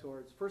point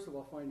towards, first of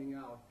all, finding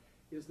out,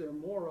 is there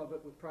more of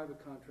it with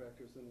private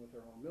contractors than with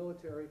our own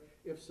military?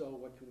 If so,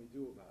 what can we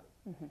do about it?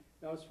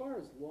 Now, as far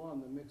as law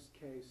in the mixed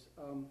case,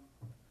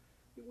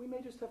 we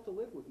may just have to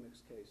live with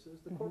mixed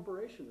cases. The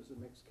corporation is a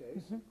mixed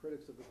case.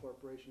 Critics of the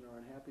corporation are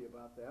unhappy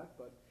about that,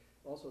 but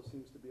also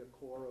seems to be a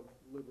core of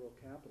liberal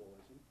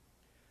capitalism.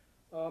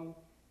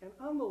 And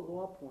on the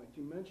law point,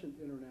 you mentioned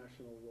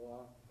international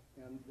law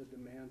and the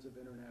demands of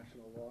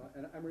international law,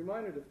 and I'm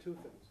reminded of two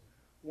things.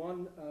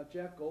 One,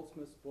 Jack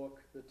Goldsmith's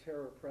book, The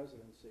Terror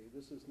Presidency.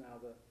 This is now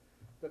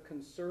the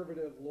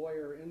conservative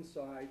lawyer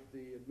inside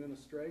the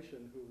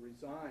administration who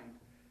resigned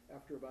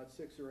after about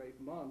 6 or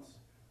 8 months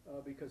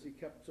because he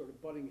kept sort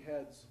of butting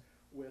heads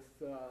with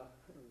the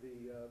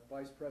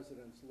vice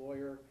president's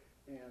lawyer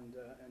and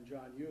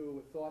John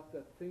Yoo, thought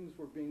that things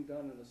were being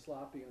done in a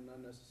sloppy and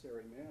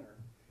unnecessary manner.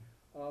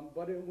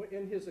 But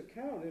in his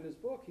account, in his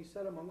book, he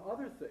said, among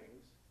other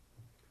things,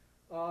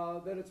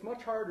 that it's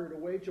much harder to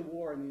wage a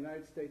war in the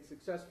United States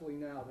successfully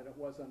now than it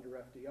was under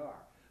FDR.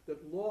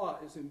 That law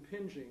is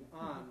impinging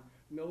on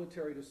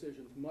military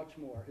decisions much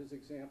more. His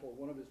example,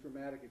 one of his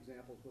dramatic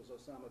examples, was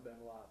Osama bin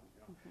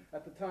Laden.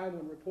 At the time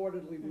when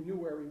reportedly we knew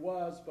where he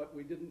was, but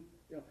we didn't,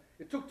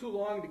 it took too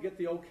long to get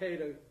the okay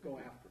to go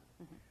after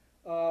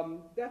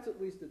him. That's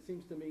at least, it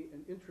seems to me,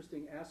 an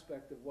interesting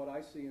aspect of what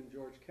I see in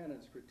George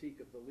Kennan's critique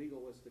of the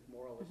legalistic,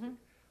 moralistic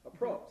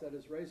approach. That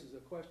is, raises a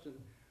question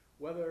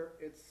whether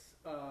it's,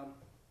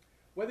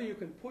 whether you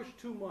can push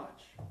too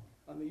much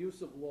on the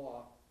use of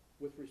law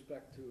with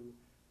respect to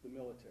the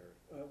military,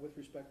 with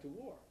respect to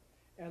war.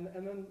 And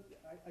then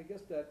I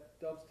guess that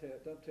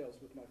dovetails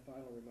with my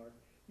final remark.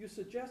 You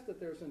suggest that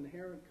there's an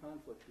inherent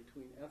conflict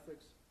between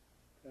ethics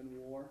and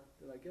war.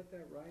 Did I get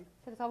that right?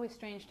 So it's always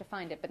strange to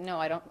find it, but no,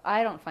 I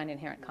don't find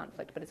inherent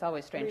conflict, but it's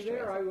always strange to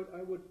I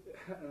would,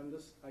 and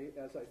as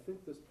I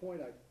think this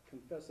point, I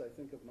confess I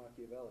think of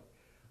Machiavelli.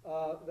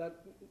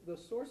 That the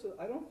source of,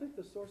 I don't think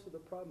the source of the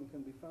problem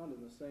can be found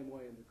in the same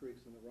way in the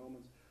Greeks and the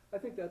Romans. I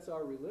think that's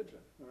our religion,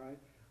 all right?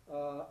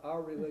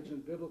 Our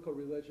religion, biblical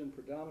religion,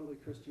 predominantly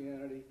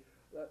Christianity,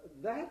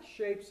 that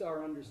shapes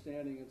our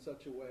understanding in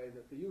such a way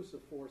that the use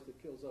of force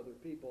that kills other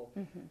people,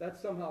 that's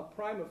somehow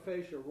prima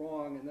facie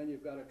wrong, and then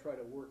you've got to try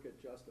to work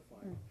at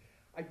justifying it.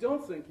 I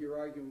don't think you're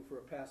arguing for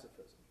a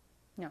pacifism.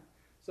 No.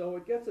 So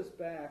it gets us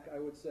back, I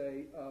would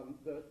say,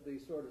 the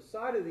sort of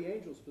side of the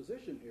angel's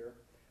position here,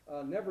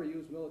 never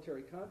use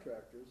military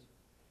contractors,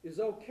 is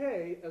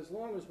okay as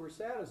long as we're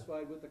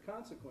satisfied with the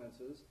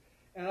consequences.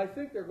 And I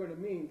think they're going to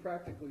mean,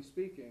 practically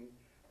speaking,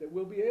 that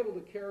we'll be able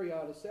to carry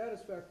out a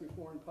satisfactory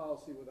foreign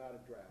policy without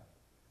a draft.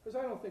 Because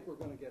I don't think we're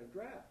going to get a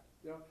draft.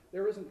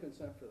 There isn't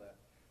consent for that.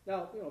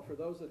 Now, for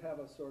those that have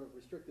a sort of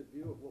restricted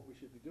view of what we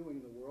should be doing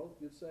in the world,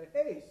 you'd say,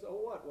 hey, so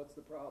what? What's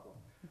the problem?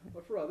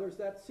 But for others,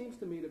 that seems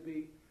to me to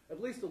be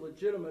at least a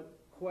legitimate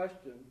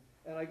question.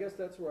 And I guess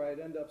that's where I'd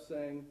end up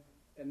saying,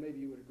 and maybe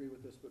you would agree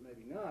with this, but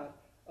maybe not,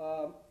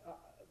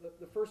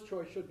 the first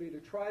choice should be to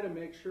try to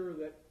make sure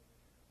that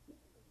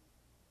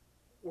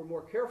we're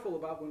more careful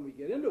about when we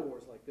get into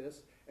wars like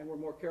this, and we're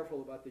more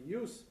careful about the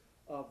use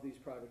of these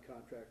private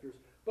contractors.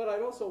 But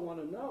I'd also want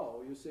to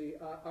know, you see,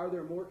 are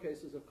there more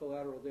cases of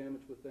collateral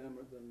damage with them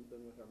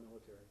than with our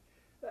military?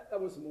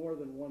 That was more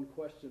than one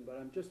question, but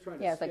I'm just trying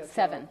to sketch it's like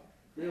 7.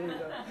 Really,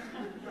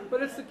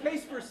 but it's the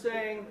case for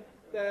saying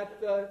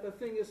that the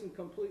thing isn't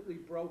completely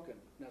broken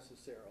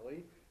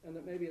necessarily, and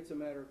that maybe it's a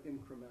matter of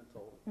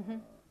incremental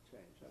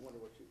change. I wonder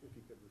if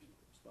you could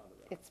respond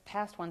to that. It's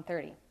past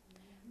 1:30.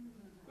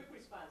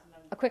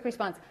 A quick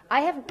response.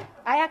 I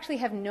actually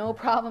have no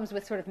problems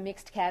with sort of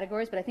mixed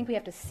categories, but I think we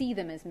have to see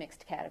them as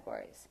mixed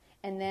categories.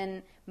 And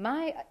then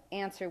my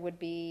answer would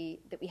be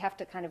that we have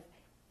to kind of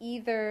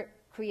either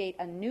create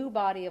a new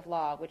body of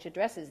law which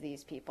addresses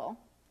these people,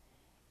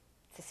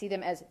 to see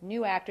them as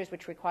new actors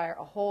which require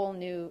a whole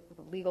new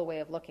legal way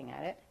of looking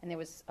at it. And there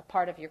was a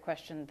part of your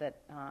question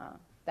that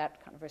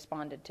that kind of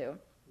responded to.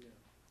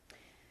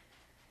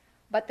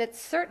 But that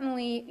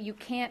certainly you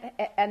can't,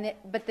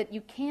 but that you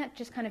can't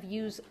just kind of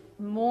use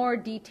more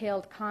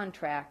detailed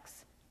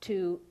contracts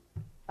to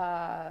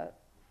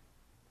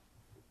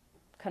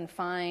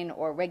confine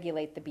or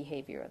regulate the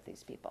behavior of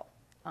these people.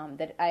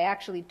 That I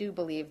actually do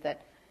believe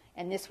that,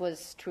 and this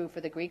was true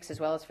for the Greeks as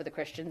well as for the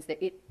Christians,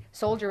 that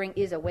soldiering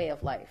is a way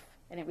of life,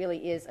 and it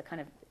really is a kind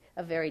of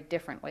a very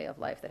different way of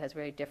life that has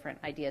very different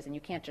ideas, and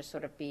you can't just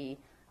sort of be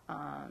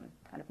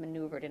kind of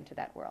maneuvered into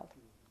that world.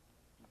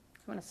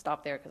 I'm going to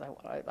stop there because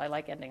I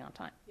like ending on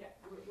time. Yeah,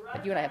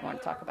 but you and I have more to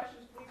talk about.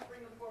 Questions, please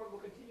bring them forward. We'll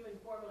continue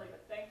informally,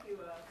 but thank you.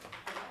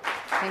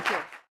 Thank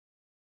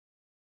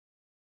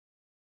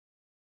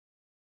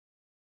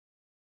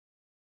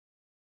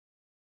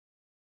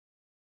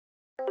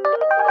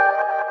you.